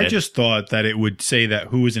it See, added. I just thought that it would say that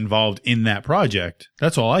who was involved in that project.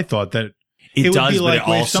 That's all I thought. That It would does, be but like it if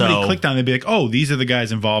also somebody clicked on it, they'd be like, "Oh, these are the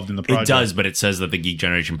guys involved in the project." It does, but it says that the Geek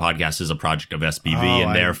Generation podcast is a project of SBV, Oh,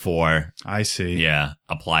 and therefore, I see. yeah,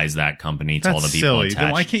 applies that company to That's all the people silly. attached.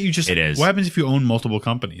 Then why can't you just? It is. What happens if you own multiple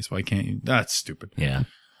companies? Why can't you? That's stupid. Yeah.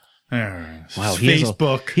 Wow, he has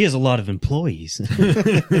Facebook. he has a lot of employees.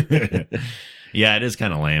 Yeah, it is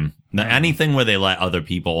kind of lame. Now, anything where they let other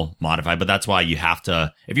people modify, but that's why you have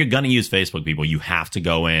to, if you're going to use Facebook, people, you have to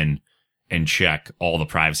go in and check all the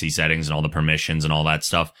privacy settings and all the permissions and all that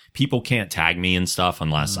stuff. People can't tag me and stuff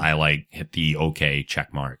unless I like hit the okay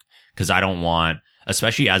check mark. Cause I don't want,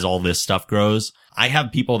 especially as all this stuff grows, I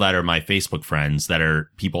have people that are my Facebook friends that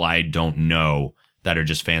are people I don't know that are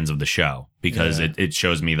just fans of the show because it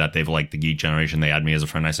shows me that they've liked the Geek Generation. They add me as a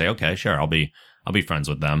friend. I say, okay, sure. I'll be friends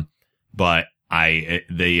with them. But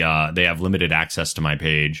they have limited access to my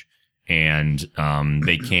page and,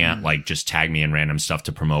 they can't like just tag me in random stuff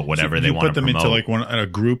to promote whatever they want to put them promote. into like a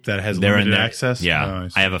group that has They're in limited there. access. Yeah. Oh,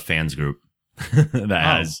 I have a fans group that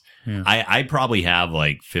has, yeah. I probably have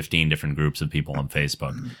like 15 different groups of people on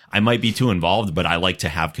Facebook. I might be too involved, but I like to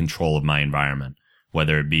have control of my environment,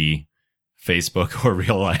 whether it be Facebook or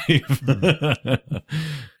real life.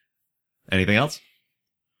 Anything else?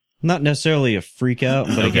 Not necessarily a freak out,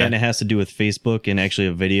 but Okay. again, it has to do with Facebook and actually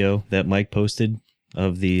a video that Mike posted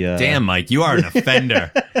of the Damn, Mike, you are an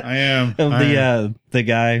offender. I am. of I am. the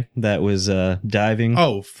guy that was diving.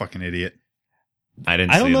 Oh, fucking idiot. I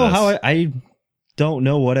didn't. I don't see know this. how I don't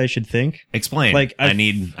know what I should think. Explain. Like, I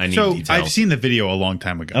need So details. I've seen the video a long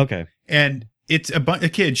time ago. Okay. And it's a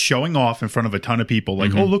kid showing off in front of a ton of people,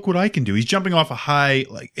 like, oh, look what I can do. He's jumping off a high,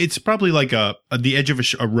 like, it's probably like the edge of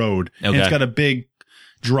a road. Okay. And it's got a big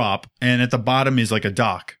drop, and at the bottom is like a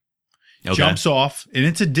dock. Okay. Jumps off, and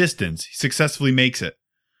it's a distance. He successfully makes it.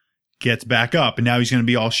 Gets back up, and now he's going to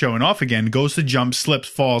be all showing off again. Goes to jump, slips,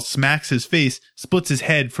 falls, smacks his face, splits his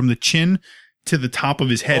head from the chin to the top of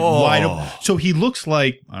his head, wide open. So he looks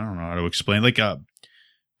like, I don't know how to explain, like a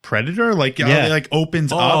predator, like like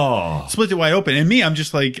opens up, splits it wide open. And me, I'm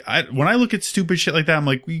just like, when I look at stupid shit like that, I'm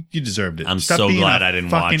like, you deserved it. I'm Stop so being glad I didn't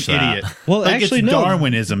watch that. Idiot. Well, like, actually, it's no.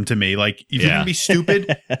 Darwinism to me. Like, if you're gonna be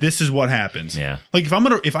stupid, this is what happens. Yeah. Like,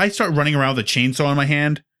 if I start running around with a chainsaw in my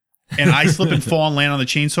hand and I slip and fall and land on the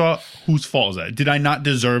chainsaw, whose fault is that? Did I not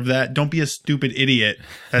deserve that? Don't be a stupid idiot.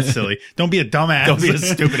 That's silly. Don't be a dumbass. Don't be a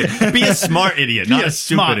stupid idiot. Be a smart idiot, not a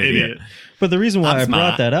stupid idiot. But the reason why I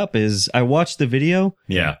brought that up is I watched the video.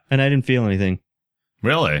 Yeah. And I didn't feel anything.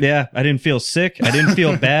 Really? Yeah. I didn't feel sick. I didn't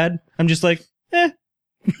feel bad. I'm just like, so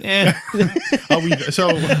we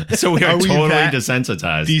are totally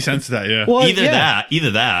desensitized. Desensitized, yeah. Well,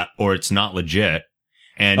 either that, or it's not legit.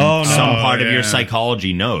 And some part of your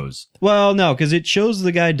psychology knows. Well, no, because it shows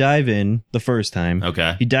the guy dive in the first time.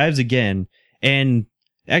 Okay. He dives again. And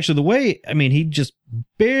actually he just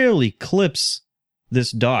barely clips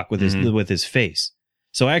this dock with his face.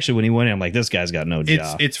 So actually when he went in, I'm like, this guy's got no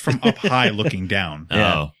job. It's from up high looking down.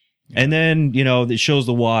 Yeah. Oh. And then, it shows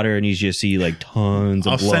the water and you just see like tons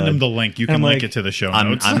of blood. I'll send him the link. You can link it to the show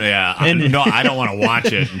notes. No, I don't want to watch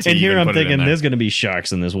it. And here I'm thinking there's going to be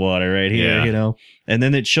sharks in this water right here, And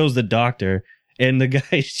then it shows the doctor and the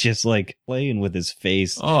guy's just like playing with his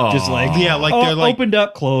face. Oh. Just like, they're like opened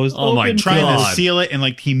up, closed. Oh my God. Trying to seal it, and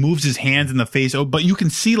like he moves his hands in the face. Oh, but you can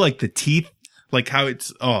see like the teeth. Like how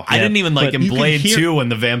it's, I didn't even like in Blade 2 when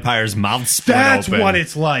the vampire's mouth split That's open. what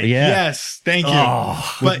it's like. Yeah. Yes, thank you.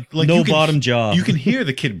 But like no bottom jaw. You can hear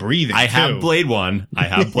the kid breathing. I have Blade 1. I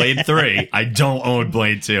have Blade 3. I don't own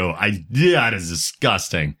Blade 2. That is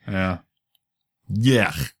disgusting. Yeah.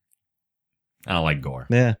 Yeah. I don't like gore.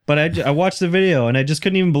 Yeah. But I watched the video and I just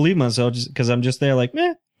couldn't even believe myself just because I'm just there like,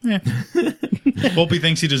 meh. Yeah. Volpe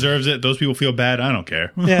thinks he deserves it. Those people feel bad. I don't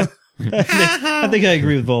care. Yeah. I think I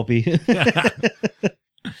agree with Volpe.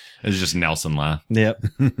 It's just Nelson laugh. Yep.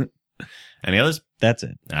 Any others? That's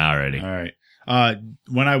it. Alrighty. All right.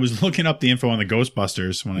 When I was looking up the info on the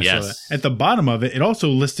Ghostbusters, when I saw that, at the bottom of it, it also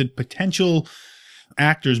listed potential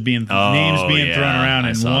actors names being thrown around,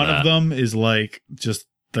 and one of them is like just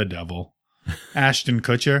the devil, Ashton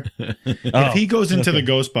Kutcher. If he goes into the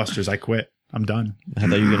Ghostbusters, I quit. I'm done. I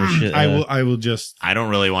thought you were gonna shit. I will just. I don't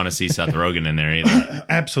really want to see Seth Rogen in there either.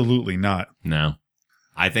 Absolutely not. No,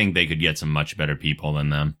 I think they could get some much better people than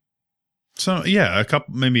them. So yeah, a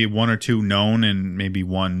couple, maybe one or two known, and maybe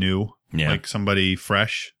one new. Yeah, like somebody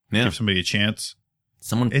fresh. Yeah, give somebody a chance.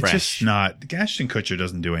 Someone fresh. It's just not. Ashton Kutcher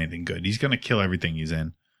doesn't do anything good. He's gonna kill everything he's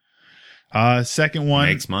in. Second one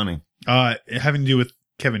makes money. Having to do with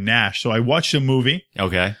Kevin Nash. So I watched a movie.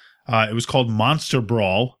 Okay. It was called Monster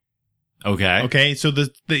Brawl. Okay. So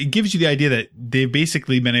it gives you the idea that they've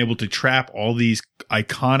basically been able to trap all these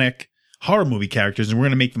iconic horror movie characters, and we're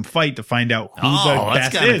going to make them fight to find out who the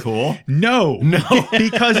best is. Cool. No,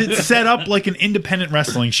 because it's set up like an independent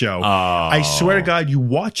wrestling show. I swear to God, you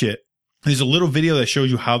watch it. There's a little video that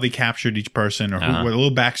shows you how they captured each person, or a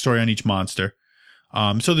little backstory on each monster.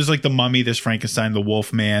 So there's like the Mummy, there's Frankenstein, the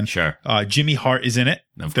Wolfman. Sure. Jimmy Hart is in it.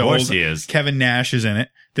 Of course he is. Kevin Nash is in it.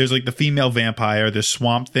 There's like the female vampire, there's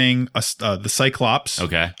Swamp Thing, the Cyclops.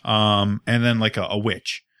 Okay. And then like a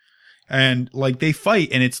witch. And like they fight,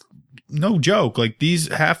 and it's no joke. Like these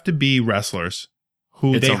have to be wrestlers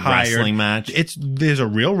who they hire. It's a wrestling match. There's a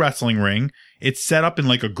real wrestling ring. It's set up in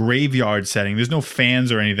like a graveyard setting. There's no fans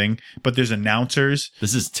or anything, but there's announcers.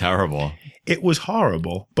 This is terrible. It was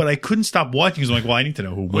horrible, but I couldn't stop watching because I'm like, well, I need to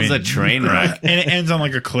know who wins. It was a train wreck. And it ends on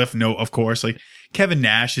like a cliff note, of course. Like Kevin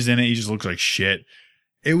Nash is in it. He just looks like shit.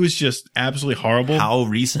 It was just absolutely horrible. How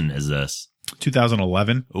recent is this?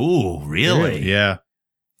 2011. Ooh, really? Yeah.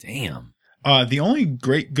 Damn. The only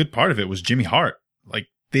good part of it was Jimmy Hart. Like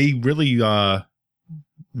they really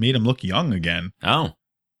made him look young again. Oh.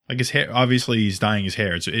 Like his hair, obviously he's dyeing his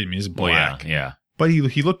hair. It's black. Well, yeah. But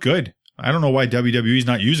he looked good. I don't know why WWE's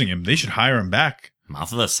not using him. They should hire him back.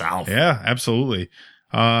 Mouth of the South. Yeah, absolutely.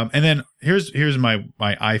 And then here's my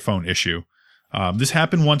iPhone issue. This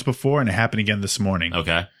happened once before, and it happened again this morning.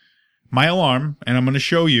 Okay. My alarm, and I'm going to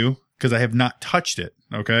show you because I have not touched it.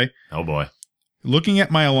 Okay. Oh boy. Looking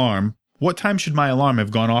at my alarm, what time should my alarm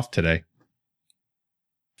have gone off today?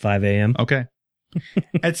 5 a.m. Okay.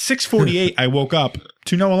 At 6:48, I woke up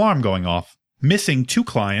to no alarm going off, missing 2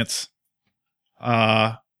 clients,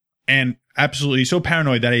 and absolutely so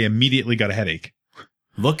paranoid that I immediately got a headache.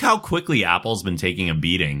 Look how quickly Apple's been taking a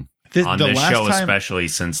beating on the this last show, time- especially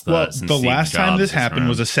since The Steve last time Jobs this has happened run.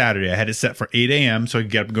 was a Saturday. I had it set for 8 a.m. so I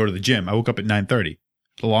could get up and go to the gym. I woke up at 9:30.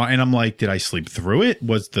 And I'm like, did I sleep through it?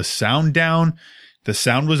 Was the sound down? The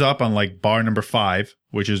sound was up on like bar number 5,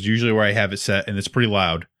 which is usually where I have it set, and it's pretty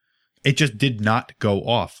loud. It just did not go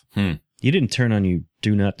off. You didn't turn on you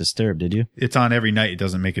do not disturb, did you? It's on every night. It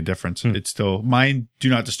doesn't make a difference. It's still, mine do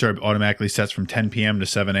not disturb automatically sets from 10 p.m. to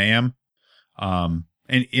 7 a.m. And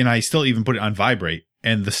I still even put it on vibrate,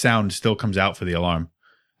 and the sound still comes out for the alarm.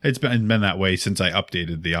 It's been that way since I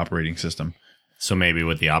updated the operating system. So maybe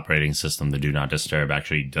with the operating system, the do not disturb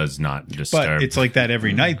actually does not disturb. But it's like that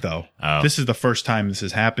every night, though. Oh. This is the first time this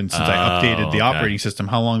has happened since I updated the okay. operating system.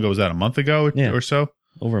 How long ago was that? A month ago or so?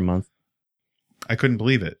 Over a month. I couldn't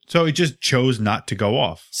believe it. So it just chose not to go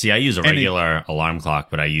off. See, I use a regular alarm clock,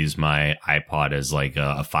 but I use my iPod as like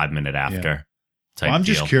a 5-minute after type Well, I'm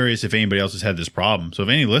just deal. curious if anybody else has had this problem. So if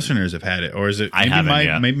any listeners have had it, or is it I haven't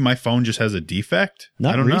yet. maybe my phone just has a defect?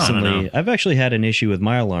 Not I don't recently. know. know. I've actually had an issue with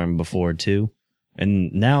my alarm before too.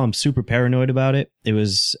 And now I'm super paranoid about it. It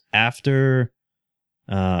was after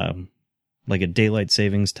like a daylight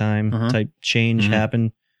savings time type change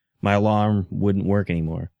happened. My alarm wouldn't work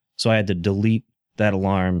anymore. So I had to delete that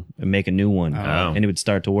alarm and make a new one. Oh. And it would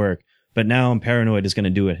start to work. But now I'm paranoid it's going to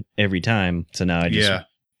do it every time. So now I just,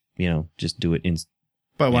 just do it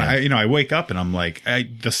But when I wake up and I'm like,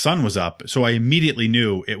 the sun was up, so I immediately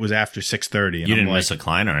knew it was after 6:30. You didn't miss a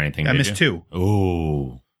client or anything, I did missed you? 2.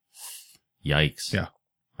 Ooh. Yikes. Yeah,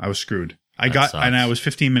 I was screwed. Sucks. And I was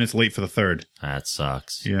 15 minutes late for the 3rd. That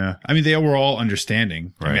sucks. Yeah, I mean they were all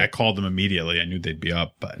understanding. I mean Right. I called them immediately. I knew they'd be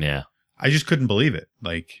up, but Yeah. I just couldn't believe it.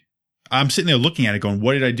 Like I'm sitting there looking at it, going,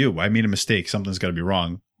 "What did I do? I made a mistake. Something's got to be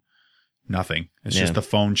wrong." Nothing. It's just the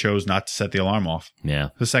phone chose not to set the alarm off. Yeah.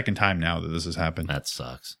 The second time now that this has happened. That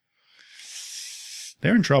sucks.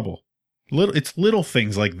 They're in trouble. It's little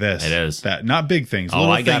things like this. It is. That not big things. Oh,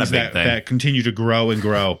 Little I got things a big thing. that continue to grow and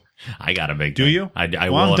grow. I got a big Do thing. you? I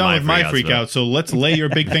well, will I'm in done with my freakouts, freak but- out, so let's lay your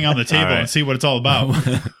big thing on the table right. and see what it's all about.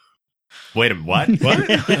 Wait a what?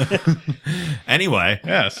 What? Anyway.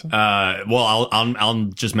 Yes. Well, I'll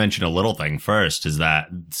just mention a little thing first is that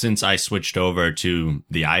since I switched over to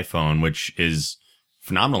the iPhone, which is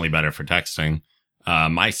phenomenally better for texting,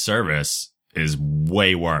 my service is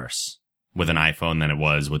way worse with an iPhone than it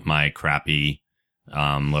was with my crappy,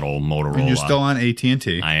 little Motorola. And you're still on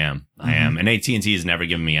AT&T. I am. And AT&T has never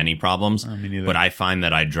given me any problems, Me neither. but I find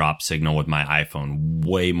that I drop signal with my iPhone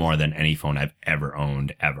way more than any phone I've ever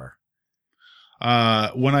owned ever.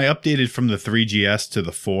 When I updated from the 3GS to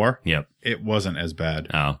the 4, Yep. it wasn't as bad.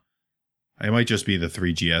 Oh, It might just be the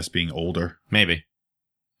 3GS being older. maybe.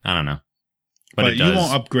 I don't know. But it you does.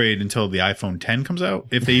 won't upgrade until the iPhone 10 comes out.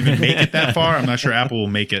 If they even make it that far, I'm not sure Apple will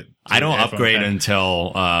make it. to I don't the iPhone upgrade 10.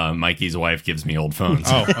 until Mikey's wife gives me old phones.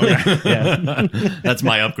 Oh, okay. That's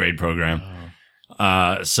my upgrade program.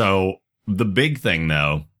 So the big thing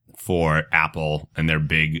though for Apple and their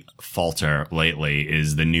big falter lately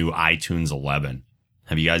is the new iTunes 11.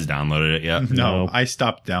 Have you guys downloaded it yet? No, No. I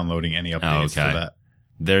stopped downloading any updates okay. for that.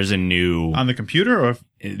 There's a new, On the computer or?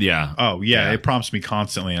 yeah. Oh, yeah, it prompts me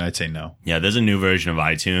constantly and I'd say no. Yeah, there's a new version of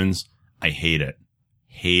iTunes. I hate it.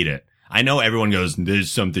 Hate it. I know everyone goes,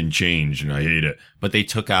 there's something changed and I hate it, but they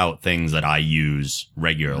took out things that I use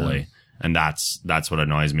regularly. And that's what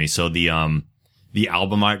annoys me. So the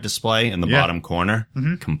album art display in the bottom corner,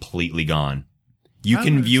 completely gone. You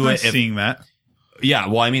can view it. Seeing that. Yeah.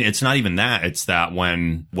 Well, I mean, it's not even that. It's that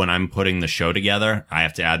when I'm putting the show together, I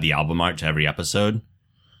have to add the album art to every episode.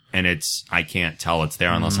 And I can't tell it's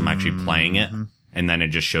there unless I'm actually playing it. And then it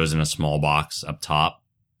just shows in a small box up top.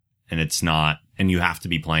 And it's not, and you have to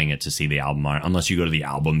be playing it to see the album art unless you go to the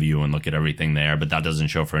album view and look at everything there. But that doesn't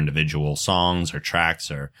show for individual songs or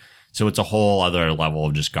tracks so it's a whole other level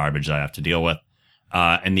of just garbage that I have to deal with.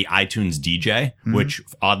 And the iTunes DJ, which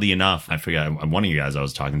oddly enough, I forget one of you guys I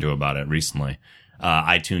was talking to about it recently.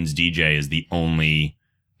 iTunes DJ is the only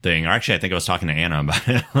thing, or actually I think I was talking to Anna about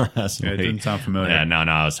it last Yeah, week. it didn't sound familiar. Yeah, no,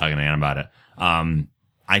 I was talking to Anna about it.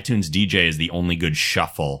 iTunes DJ is the only good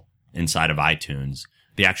shuffle inside of iTunes.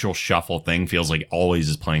 The actual shuffle thing feels like always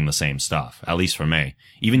is playing the same stuff, at least for me.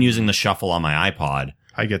 Even using the shuffle on my iPod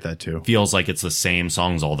I get that too. feels like it's the same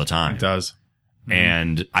songs all the time. It does.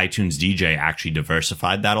 And iTunes DJ actually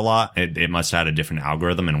diversified that a lot. It must have had a different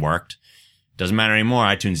algorithm and worked. Doesn't matter anymore.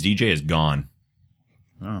 iTunes DJ is gone.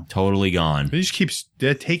 Oh. Totally gone. They just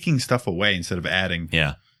they're taking stuff away instead of adding.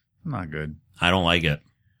 Yeah. Not good. I don't like it.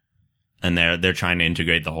 And they're trying to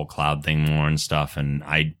integrate the whole cloud thing more and stuff. And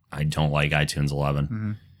I don't like iTunes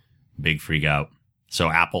 11. Big freak out. So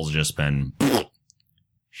Apple's just been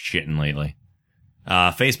shitting lately.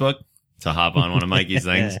 Facebook, to hop on one of Mikey's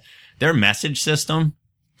things, their message system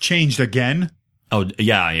Changed again? Oh,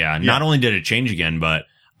 yeah. Not only did it change again, but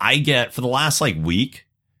I get, for the last like week,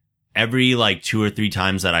 every like 2 or 3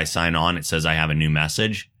 times that I sign on, it says I have a new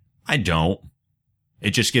message. I don't. It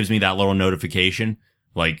just gives me that little notification,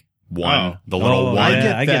 like one.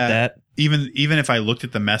 I get that. Even if I looked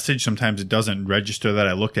at the message, sometimes it doesn't register that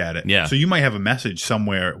I looked at it. Yeah. So you might have a message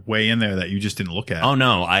somewhere way in there that you just didn't look at. Oh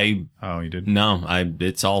no, you did? No,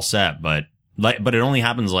 it's all set, but it only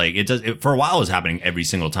happens like for a while it was happening every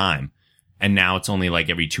single time. And now it's only like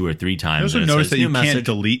every 2 or 3 times. I also noticed that you can't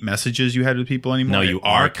delete messages you had with people anymore. No, you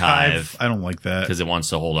archive. I don't like that. Because it wants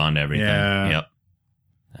to hold on to everything. Yeah. Yep.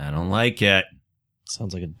 I don't like it.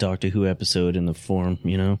 Sounds like a Doctor Who episode in the form,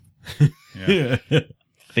 you know? Yeah.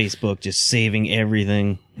 Facebook just saving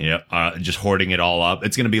everything. Yep. Just hoarding it all up.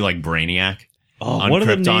 It's going to be like Brainiac. Oh, on what are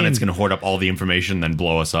the Krypton, names? it's going to hoard up all the information, then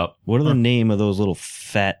blow us up. What are the name of those little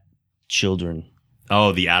fat children?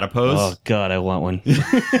 Oh, the adipose? Oh, God, I want one.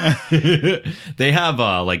 They have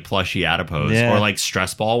like plushy adipose Yeah. or like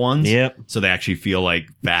stress ball ones. Yep. So they actually feel like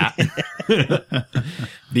fat.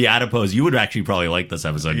 The adipose, you would actually probably like this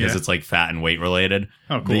episode because Yeah. it's like fat and weight related.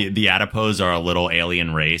 Oh, cool. The adipose are a little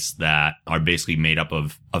alien race that are basically made up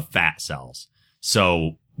of fat cells.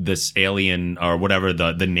 So this alien or whatever,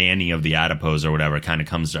 the nanny of the adipose or whatever kind of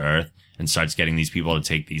comes to Earth and starts getting these people to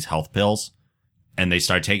take these health pills. And they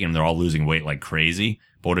start taking them. They're all losing weight like crazy.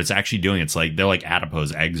 But what it's actually doing, it's like they're like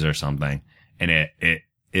adipose eggs or something. And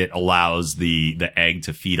it allows the egg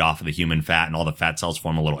to feed off of the human fat, and all the fat cells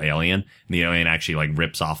form a little alien. And the alien actually like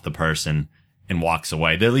rips off the person and walks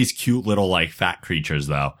away. They're these cute little like fat creatures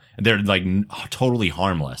though. They're like totally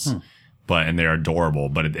harmless, and they're adorable.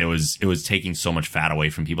 But it was taking so much fat away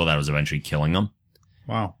from people that it was eventually killing them.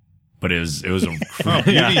 Wow. But it was Oh,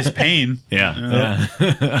 beauty is pain. Yeah.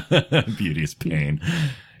 Beauty is pain.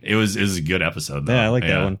 It was a good episode though. Yeah, I like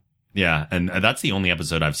that one. Yeah, and that's the only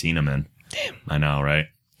episode I've seen them in. Damn. I know, right?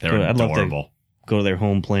 They're Good. I'd love to adorable. Go to their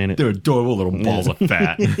home planet. They're adorable little balls of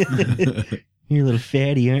fat. You're a little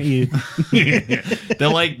fatty, aren't you? They're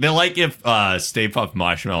like if Stay Puft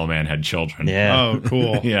Marshmallow Man had children. Yeah. Oh,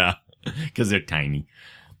 cool. Yeah. Because they're tiny.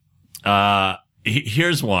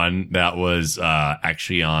 Here's one that was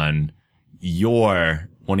actually on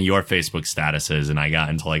one of your Facebook statuses, and I got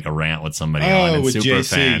into like a rant with somebody on it. With Super JC.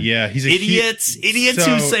 fan. Yeah, he's a idiots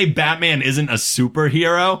who say Batman isn't a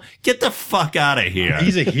superhero. Get the fuck out of here.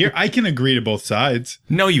 He's a hero. I can agree to both sides.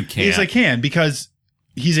 No, you can't. Yes, I can, because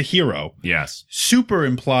he's a hero. Yes. Super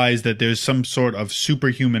implies that there's some sort of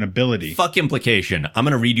superhuman ability. Fuck implication. I'm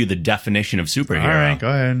going to read you the definition of superhero. All right, go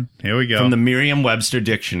ahead. Here we go. From the Merriam-Webster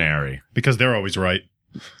dictionary. Because they're always right.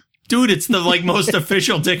 Dude, it's the like most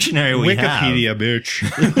official dictionary we Wikipedia, bitch.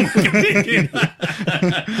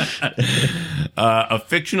 A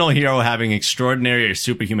fictional hero having extraordinary or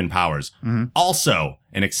superhuman powers. Mm-hmm. Also,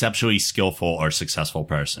 an exceptionally skillful or successful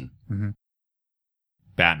person. Mm-hmm.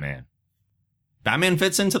 Batman. Batman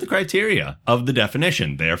fits into the criteria of the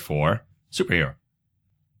definition, therefore, superhero.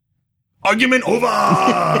 Argument over!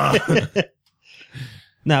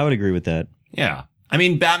 No, I would agree with that. Yeah. I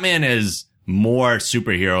mean, Batman is more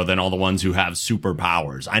superhero than all the ones who have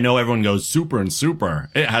superpowers. I know everyone goes super and super.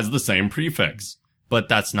 It has the same prefix, but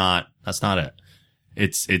that's not it.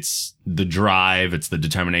 It's the drive. It's the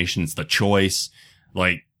determination. It's the choice.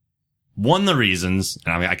 Like, one of the reasons,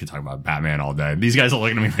 and I mean, I could talk about Batman all day. These guys are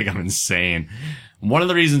looking at me like I'm insane. One of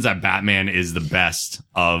the reasons that Batman is the best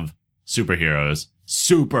of superheroes,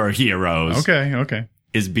 Okay.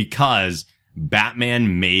 is because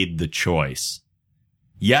Batman made the choice.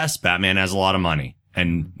 Yes, Batman has a lot of money.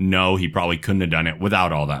 And no, he probably couldn't have done it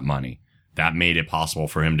without all that money. That made it possible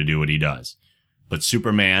for him to do what he does. But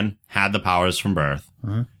Superman had the powers from birth.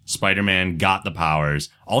 Uh-huh. Spider-Man got the powers.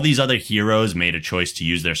 All these other heroes made a choice to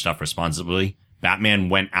use their stuff responsibly. Batman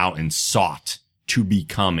went out and sought to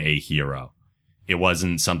become a hero. It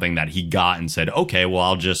wasn't something that he got and said, okay, well,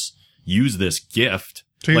 I'll just use this gift.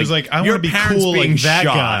 So he was like, I want to be cool like that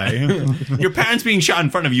guy. Your parents being shot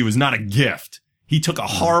in front of you is not a gift. He took a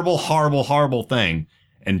horrible, horrible, horrible thing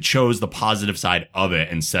and chose the positive side of it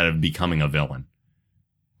instead of becoming a villain,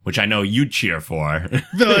 which I know you'd cheer for.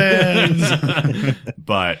 Villains!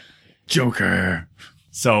 But Joker.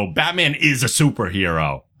 So Batman is a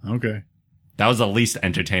superhero. Okay. That was the least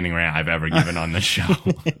entertaining rant I've ever given on this show.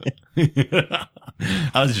 I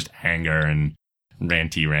was just anger and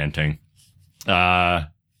ranting.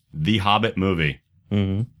 The Hobbit movie.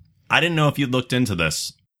 Mm-hmm. I didn't know if you'd looked into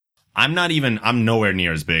this. I'm nowhere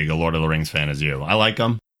near as big a Lord of the Rings fan as you. I like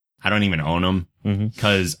them. I don't even own them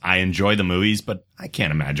because I enjoy the movies, but I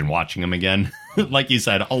can't imagine watching them again. Like you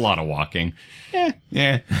said, a lot of walking.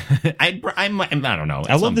 Yeah. I don't know.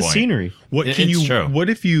 I love the scenery. What if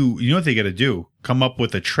you know what they got to do? Come up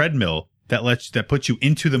with a treadmill that puts you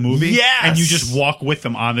into the movie. Yes! And you just walk with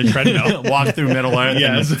them on the treadmill. Walk through Middle Earth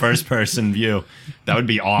in first person view. That would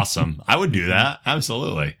be awesome. I would do that.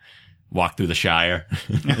 Absolutely. Walk through the Shire.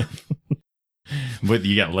 But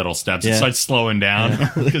you get little steps. It starts slowing down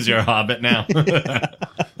because you're a hobbit now.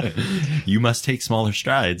 You must take smaller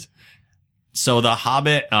strides. So the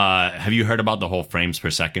Hobbit, have you heard about the whole frames per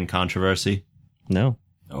second controversy? No.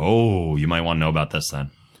 Oh, you might want to know about this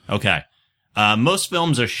then. Okay. Most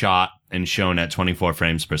films are shot and shown at 24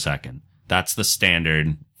 frames per second. That's the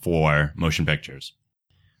standard for motion pictures.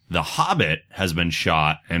 The Hobbit has been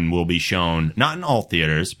shot and will be shown, not in all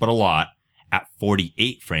theaters, but a lot, at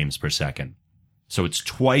 48 frames per second. So it's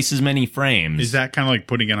twice as many frames. Is that kind of like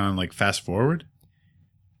putting it on like fast forward?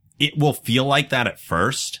 It will feel like that at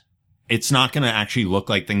first. It's not going to actually look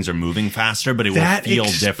like things are moving faster, but it will feel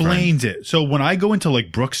different. That explains it. So when I go into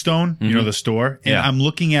like Brookstone, you know, the store, and I'm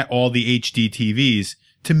looking at all the HD TVs,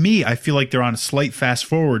 to me, I feel like they're on a slight fast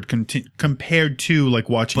forward compared to like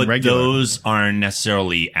watching regular. But those aren't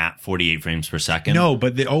necessarily at 48 frames per second. No,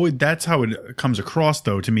 but that's how it comes across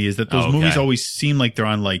though to me, is that those movies always seem like they're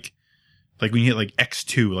on like when you hit like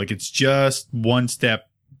X2, like it's just one step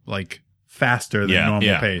like faster than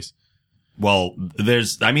normal pace. Well,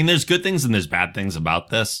 there's good things and there's bad things about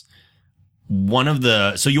this.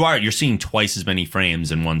 You're seeing twice as many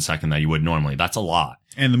frames in 1 second that you would normally. That's a lot.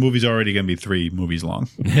 And the movie's already going to be 3 movies long.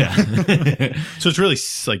 Yeah. So it's really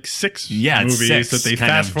like 6 movies that they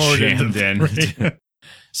fast forwarded in.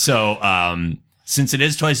 So, since it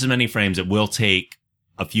is twice as many frames, it will take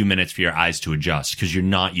a few minutes for your eyes to adjust because you're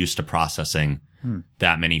not used to processing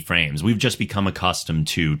that many frames. We've just become accustomed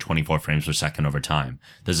to 24 frames per second over time.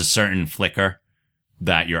 There's a certain flicker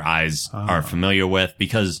that your eyes are familiar with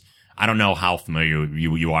because I don't know how familiar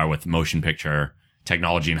you are with motion picture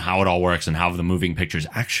technology and how it all works and how the moving pictures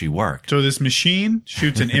actually work. So this machine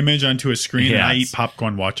shoots an image onto a screen and I eat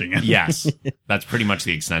popcorn watching it. Yes. That's pretty much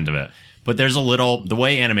the extent of it. But there's the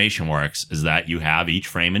way animation works is that you have each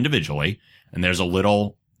frame individually and there's a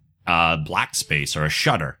little black space or a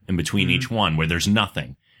shutter in between each one where there's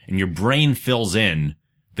nothing. And your brain fills in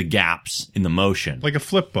the gaps in the motion. Like a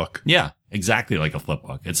flip book. Yeah, exactly like a flip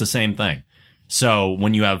book. It's the same thing. So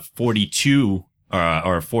when you have 42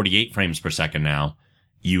 or 48 frames per second now,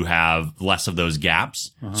 you have less of those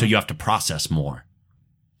gaps. So you have to process more.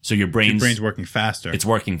 So your brain's working faster. It's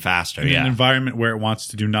working faster, in an environment where it wants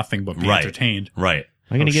to do nothing but be entertained. Right.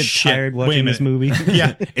 I'm going to get tired watching this movie.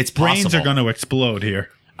 Yeah. It's Brains possible. are going to explode here.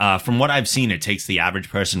 From what I've seen, it takes the average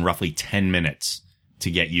person roughly 10 minutes to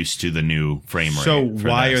get used to the new frame rate. So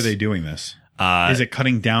why are they doing this? Is it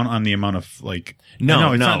cutting down on the amount of like?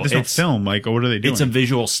 No, there's no film. Like, what are they doing? It's a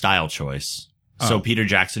visual style choice. So Peter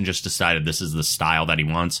Jackson just decided this is the style that he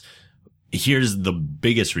wants. Here's the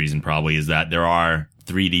biggest reason probably is that there are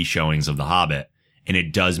 3D showings of The Hobbit, and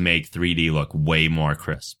it does make 3D look way more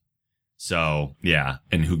crisp. So, yeah.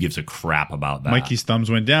 And who gives a crap about that? Mikey's thumbs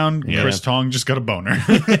went down. Yeah. Chris Tong just got a boner.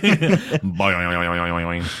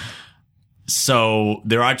 So,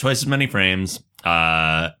 there are twice as many frames.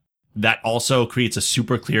 That also creates a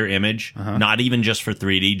super clear image, not even just for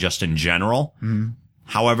 3D, just in general.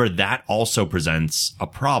 However, that also presents a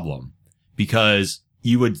problem because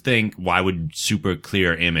you would think, why would super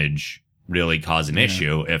clear image really cause an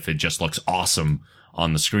issue if it just looks awesome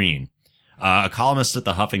on the screen? A columnist at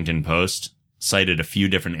the Huffington Post cited a few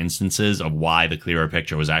different instances of why the clearer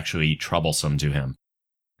picture was actually troublesome to him.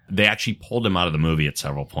 They actually pulled him out of the movie at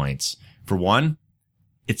several points. For one,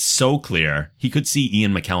 it's so clear, he could see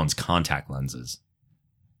Ian McKellen's contact lenses.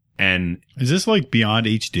 And is this like beyond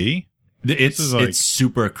HD? It's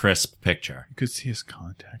super crisp picture. You could see his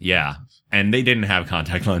contact lenses. And they didn't have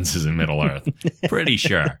contact lenses in Middle Earth. Pretty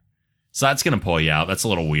sure. So that's going to pull you out. That's a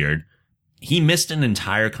little weird. He missed an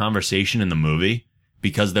entire conversation in the movie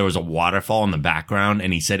because there was a waterfall in the background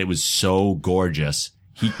and he said it was so gorgeous.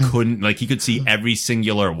 He couldn't, he could see every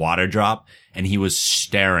singular water drop and he was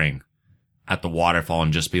staring at the waterfall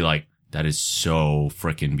and just be like, that is so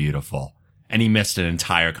freaking beautiful. And he missed an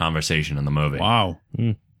entire conversation in the movie. Wow.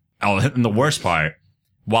 Oh, and the worst part,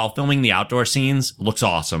 while filming the outdoor scenes, looks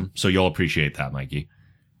awesome. So you'll appreciate that, Mikey.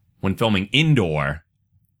 When filming indoor,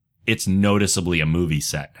 it's noticeably a movie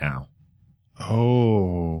set now.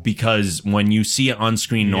 Oh. Because when you see it on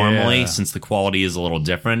screen normally, since the quality is a little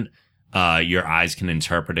different, your eyes can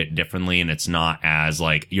interpret it differently and it's not as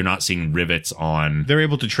you're not seeing rivets on They're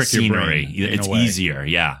able to trick scenery. your brain. It's easier,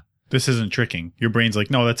 yeah. This isn't tricking. Your brain's like,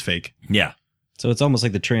 no, that's fake. Yeah. So it's almost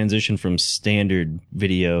like the transition from standard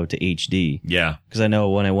video to HD. Yeah. Because I know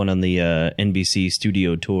when I went on the NBC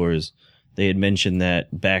studio tours, they had mentioned that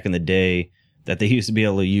back in the day that they used to be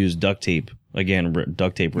able to use duct tape, again,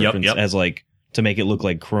 duct tape reference, as like to make it look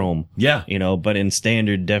like chrome. Yeah. You know, but in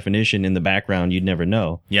standard definition in the background, you'd never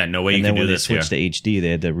know. Yeah, no way you can do this here. And then when they switched to HD, they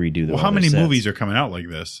had to redo the Well, how many movies are coming out like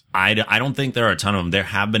this? I don't think there are a ton of them. There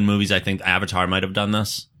have been movies, I think Avatar might have done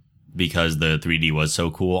this because the 3D was so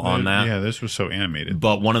cool on that. Yeah, this was so animated.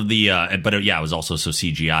 But one of the, it was also so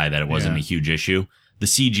CGI that it wasn't a huge issue. The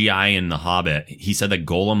CGI in The Hobbit, he said that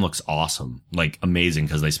Gollum looks awesome, like amazing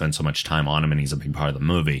because they spend so much time on him and he's a big part of the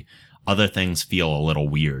movie. Other things feel a little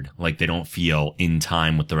weird, like they don't feel in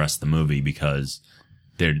time with the rest of the movie because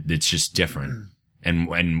it's just different.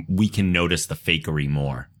 And we can notice the fakery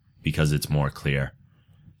more because it's more clear.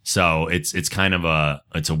 So it's kind of a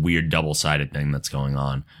weird double-sided thing that's going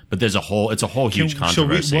on. But it's a whole huge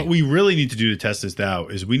controversy. So what we really need to do to test this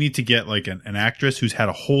out is we need to get like an actress who's had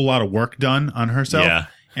a whole lot of work done on herself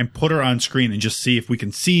and put her on screen and just see if we can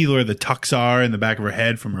see where the tucks are in the back of her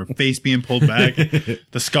head from her face being pulled back,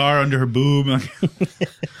 the scar under her boob.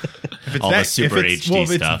 If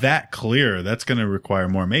it's that clear, that's going to require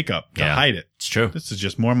more makeup to hide it. It's true. This is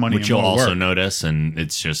just more money, which and more you'll also work. notice, and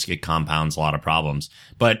it compounds a lot of problems.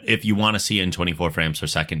 But if you want to see it in 24 frames per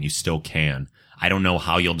second, you still can. I don't know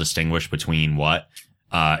how you'll distinguish between what.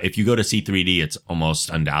 If you go to see 3D, it's almost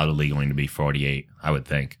undoubtedly going to be 48, I would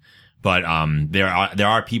think. But there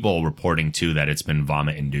are people reporting too that it's been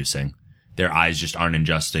vomit inducing. Their eyes just aren't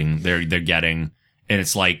adjusting. They're getting, and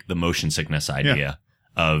it's like the motion sickness idea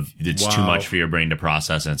of it's too much for your brain to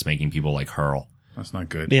process, and it's making people like hurl. That's not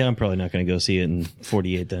good. Yeah, I'm probably not going to go see it in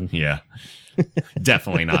 48 then. Yeah,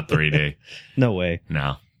 definitely not 3D. No way.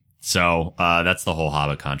 No. So that's the whole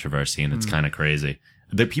Hobbit controversy, and it's kind of crazy.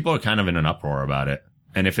 The people are kind of in an uproar about it,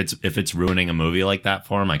 and if it's ruining a movie like that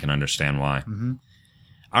for them, I can understand why. Mm-hmm.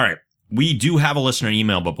 All right. We do have a listener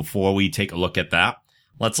email, but before we take a look at that,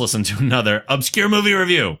 let's listen to another obscure movie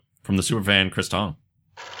review from the superfan Chris Tong.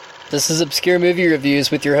 This is Obscure Movie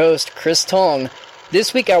Reviews with your host, Chris Tong.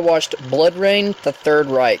 This week I watched Blood Rain, The Third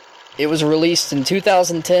Reich. It was released in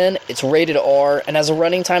 2010, it's rated R, and has a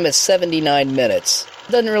running time of 79 minutes.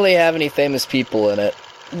 It doesn't really have any famous people in it.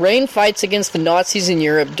 Rain fights against the Nazis in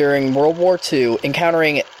Europe during World War II,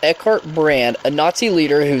 encountering Eckhart Brand, a Nazi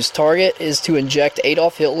leader whose target is to inject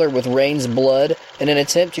Adolf Hitler with Rain's blood in an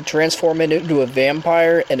attempt to transform him into a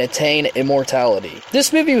vampire and attain immortality.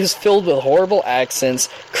 This movie was filled with horrible accents,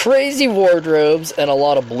 crazy wardrobes, and a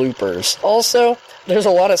lot of bloopers. Also, there's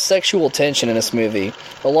a lot of sexual tension in this movie,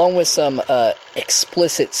 along with some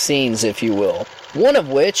explicit scenes, if you will. One of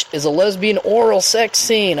which is a lesbian oral sex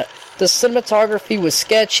scene. The cinematography was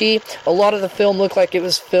sketchy. A lot of the film looked like it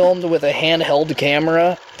was filmed with a handheld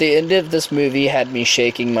camera. The end of this movie had me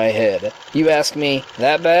shaking my head. You ask me,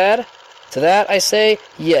 that bad? To that I say,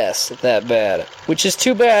 yes, that bad. Which is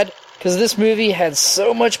too bad, because this movie had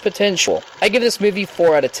so much potential. I give this movie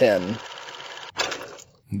 4 out of 10.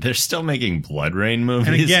 They're still making Blood Rain movies.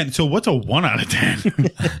 And again, so what's a 1 out of 10?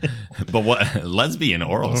 But what lesbian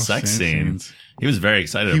oral sex scenes? He was very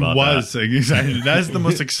excited about that. He was excited. That's the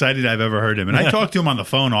most excited I've ever heard him. And I talk to him on the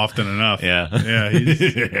phone often enough. Yeah. Yeah. He's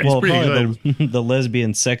pretty excited. The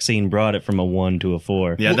lesbian sex scene brought it from a 1 to a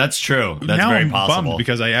 4. Yeah, that's true. That's now very I'm possible. bummed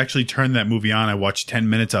because I actually turned that movie on. I watched 10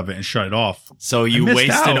 minutes of it and shut it off. So you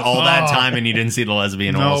wasted all that time and you didn't see the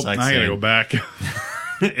lesbian oral sex scene. I gotta go back.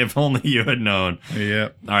 If only you had known. Yeah.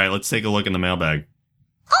 All right, let's take a look in the mailbag.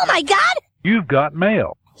 Oh my god! You've got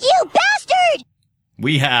mail. You bastard!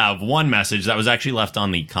 We have one message that was actually left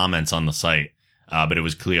on the comments on the site, but it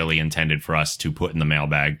was clearly intended for us to put in the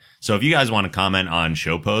mailbag. So if you guys want to comment on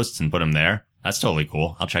show posts and put them there, that's totally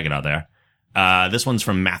cool. I'll check it out there. This one's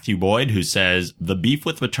from Matthew Boyd, who says, the beef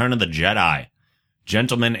with Return of the Jedi.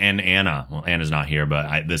 Gentlemen and Anna. Well, Anna's not here,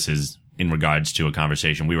 but this is in regards to a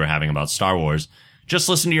conversation we were having about Star Wars. Just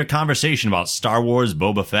listen to your conversation about Star Wars,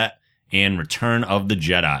 Boba Fett, and Return of the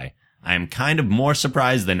Jedi. I am kind of more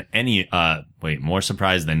surprised than more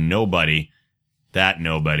surprised than nobody.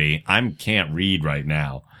 I can't read right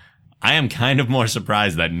now. I am kind of more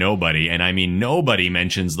surprised that nobody, and I mean nobody,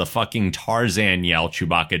 mentions the fucking Tarzan yell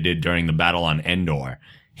Chewbacca did during the battle on Endor.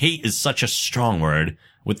 Hate is such a strong word.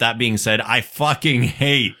 With that being said, I fucking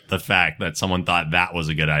hate the fact that someone thought that was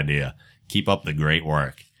a good idea. Keep up the great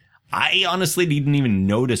work. I honestly didn't even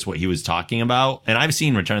notice what he was talking about. And I've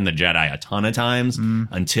seen Return of the Jedi a ton of times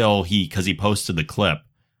until because he posted the clip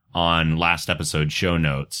on last episode's show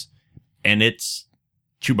notes. And it's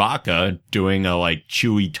Chewbacca doing a like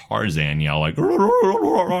Chewie Tarzan yell, like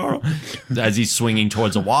as he's swinging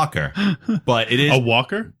towards a walker. But it is a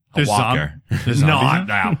walker. A walker.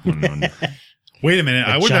 No. Wait a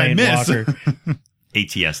minute. What did I miss?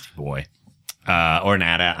 ATST boy. Or an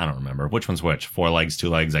AT-AT. I don't remember. Which one's which? 4 legs, 2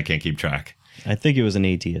 legs? I can't keep track. I think it was an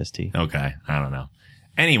ATST. Okay. I don't know.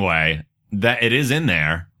 Anyway, that it is in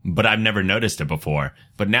there, but I've never noticed it before.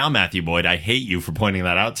 But now, Matthew Boyd, I hate you for pointing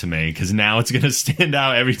that out to me because now it's going to stand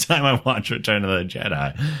out every time I watch Return of the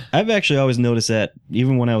Jedi. I've actually always noticed that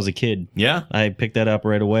even when I was a kid. Yeah? I picked that up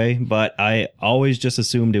right away, but I always just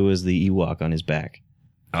assumed it was the Ewok on his back.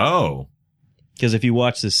 Oh. Because if you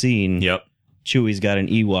watch the scene, yep, Chewie's got an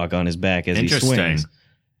Ewok on his back as he swings.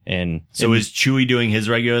 So is Chewie doing his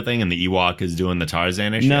regular thing and the Ewok is doing the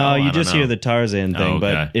Tarzanish? No, you just hear the Tarzan thing,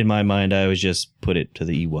 but in my mind, I always just put it to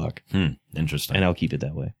the Ewok. Interesting. And I'll keep it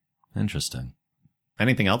that way. Interesting.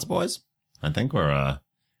 Anything else, boys? I think we're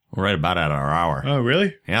right about at our hour. Oh,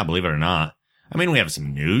 really? Yeah, believe it or not. I mean, we have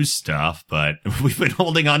some news stuff, but we've been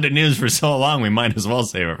holding on to news for so long, we might as well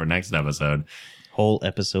save it for next episode. Whole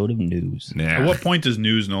episode of news. Yeah. At what point does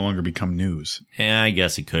news no longer become news? Yeah, I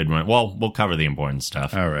guess it could. Well, we'll cover the important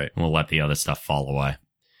stuff. All right. We'll let the other stuff fall away.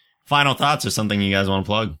 Final thoughts or something you guys want to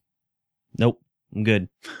plug? Nope. I'm good.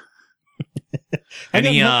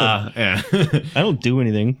 Yeah. I don't do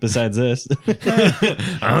anything besides this.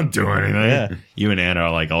 I don't do anything. Yeah. You and Anna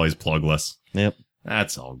are like always plugless. Yep.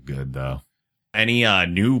 That's all good though. Any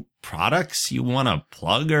new products you want to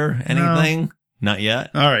plug or anything? No. Not yet?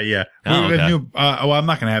 All right, yeah. Oh, okay. I'm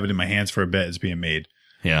not going to have it in my hands for a bit. It's being made.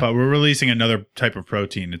 Yeah. But we're releasing another type of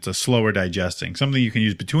protein. It's a slower digesting. Something you can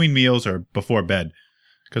use between meals or before bed.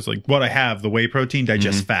 Because like what I have, the whey protein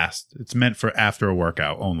digests fast. It's meant for after a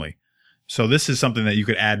workout only. So this is something that you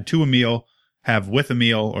could add to a meal, have with a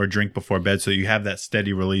meal, or drink before bed so you have that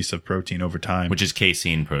steady release of protein over time. Which is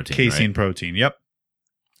casein protein, Casein protein, yep.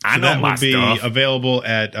 I know that my would be stuff. available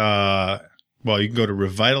at, you can go to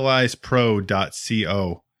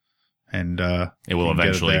revitalizepro.co and it will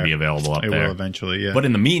eventually be available up there. It will eventually, yeah. But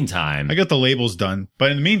in the meantime, I got the labels done.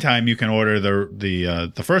 But in the meantime, you can order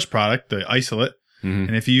the first product, the isolate,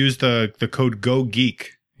 and if you use the code GOGEEK,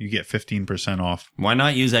 you get 15% off. Why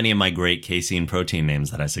not use any of my great casein protein names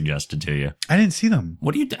that I suggested to you? I didn't see them.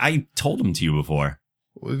 What do you? I told them to you before.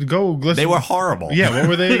 Go listen. They were horrible. Yeah, what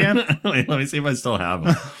were they again? Let me see if I still have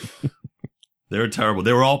them. They were terrible.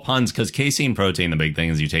 They were all puns because casein protein, the big thing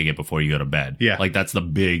is you take it before you go to bed. Yeah. Like that's the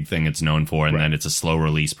big thing it's known for. And then it's a slow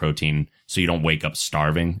release protein so you don't wake up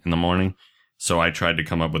starving in the morning. So I tried to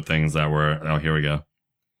come up with things that were, here we go.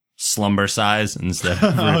 Slumber size instead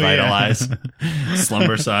of revitalize.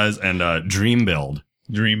 Slumber size and dream build.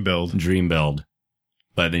 Dream build.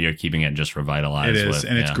 But then you're keeping it just revitalized. It is.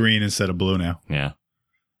 And it's green instead of blue now. Yeah.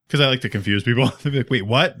 Because I like to confuse people. They'll be like, wait,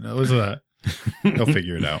 what? What was that? They'll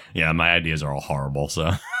figure it out. Yeah, my ideas are all horrible,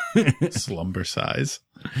 so. Slumber size.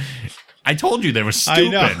 I told you they were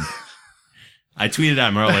stupid. I know. I tweeted at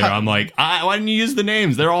him earlier. I'm like, why didn't you use the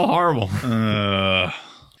names? They're all horrible.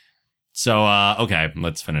 So, okay,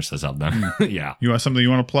 let's finish this up then. Yeah. You want something you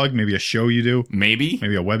want to plug? Maybe a show you do? Maybe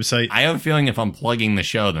a website? I have a feeling if I'm plugging the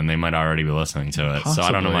show, then they might already be listening to it. Possibly. So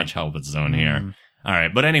I don't know much help it's doing here. All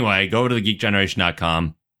right. But anyway, go to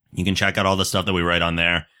thegeekgeneration.com. You can check out all the stuff that we write on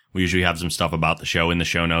there. We usually have some stuff about the show in the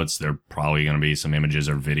show notes. There are probably going to be some images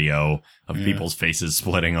or video of people's faces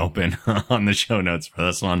splitting open on the show notes for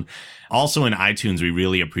this one. Also in iTunes, we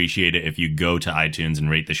really appreciate it if you go to iTunes and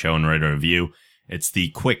rate the show and write a review. It's the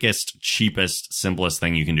quickest, cheapest, simplest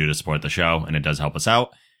thing you can do to support the show, and it does help us out.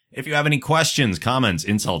 If you have any questions, comments,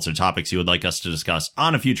 insults, or topics you would like us to discuss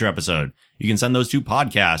on a future episode, you can send those to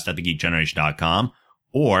podcast@thegeekgeneration.com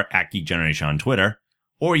or at Geek Generation on Twitter,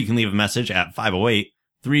 or you can leave a message at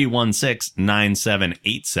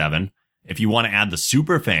 508-316-9787. If you want to add the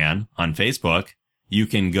superfan on Facebook, you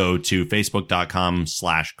can go to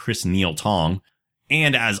facebook.com/Chris Neil Tong.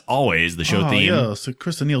 And as always, the show theme. Yeah, so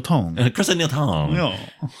Chris Neil Tong. Chris Neil Tong. Yeah.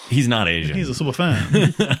 He's not Asian. He's a super fan.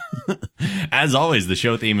 As always, the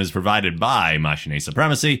show theme is provided by Machine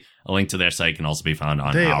Supremacy. A link to their site can also be found on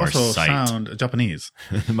our site. They also sound Japanese.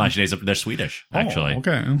 Machine they're Swedish, actually. Oh,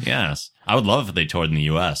 okay. Yes. I would love if they toured in the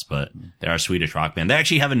U.S., but they're a Swedish rock band. They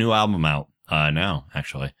actually have a new album out now,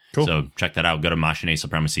 actually. Cool. So check that out. Go to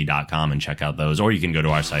machinesupremacy.com and check out those. Or you can go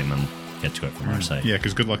to our site and then get to it from our site. Yeah,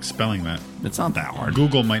 because good luck spelling that. It's not that hard.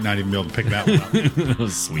 Google might not even be able to pick that one up.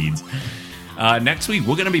 Those Swedes. Next week,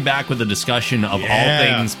 we're going to be back with a discussion of all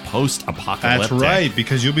things post-apocalyptic. That's right,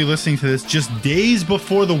 because you'll be listening to this just days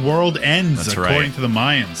before the world ends, according to the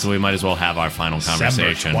Mayans. So we might as well have our final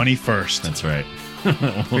conversation. December 21st. That's right.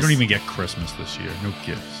 We don't even get Christmas this year. No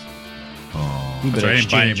gifts. Oh. That's right, I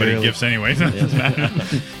didn't buy anybody gifts anyway.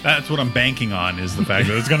 That's what I'm banking on, is the fact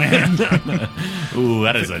that it's going to end. Ooh,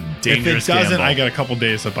 that is a dangerous gamble. If it doesn't, I got a couple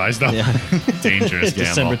days to buy stuff. Yeah. Dangerous gamble.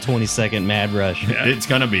 December 22nd, Mad Rush. Yeah. It's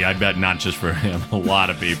going to be, I bet, not just for him. A lot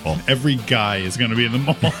of people. Every guy is going to be in the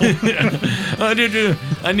mall. I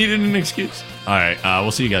needed an excuse. All right,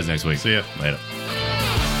 we'll see you guys next week. See ya. Later.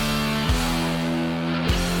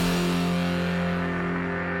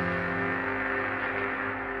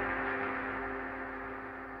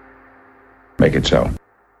 Make it so.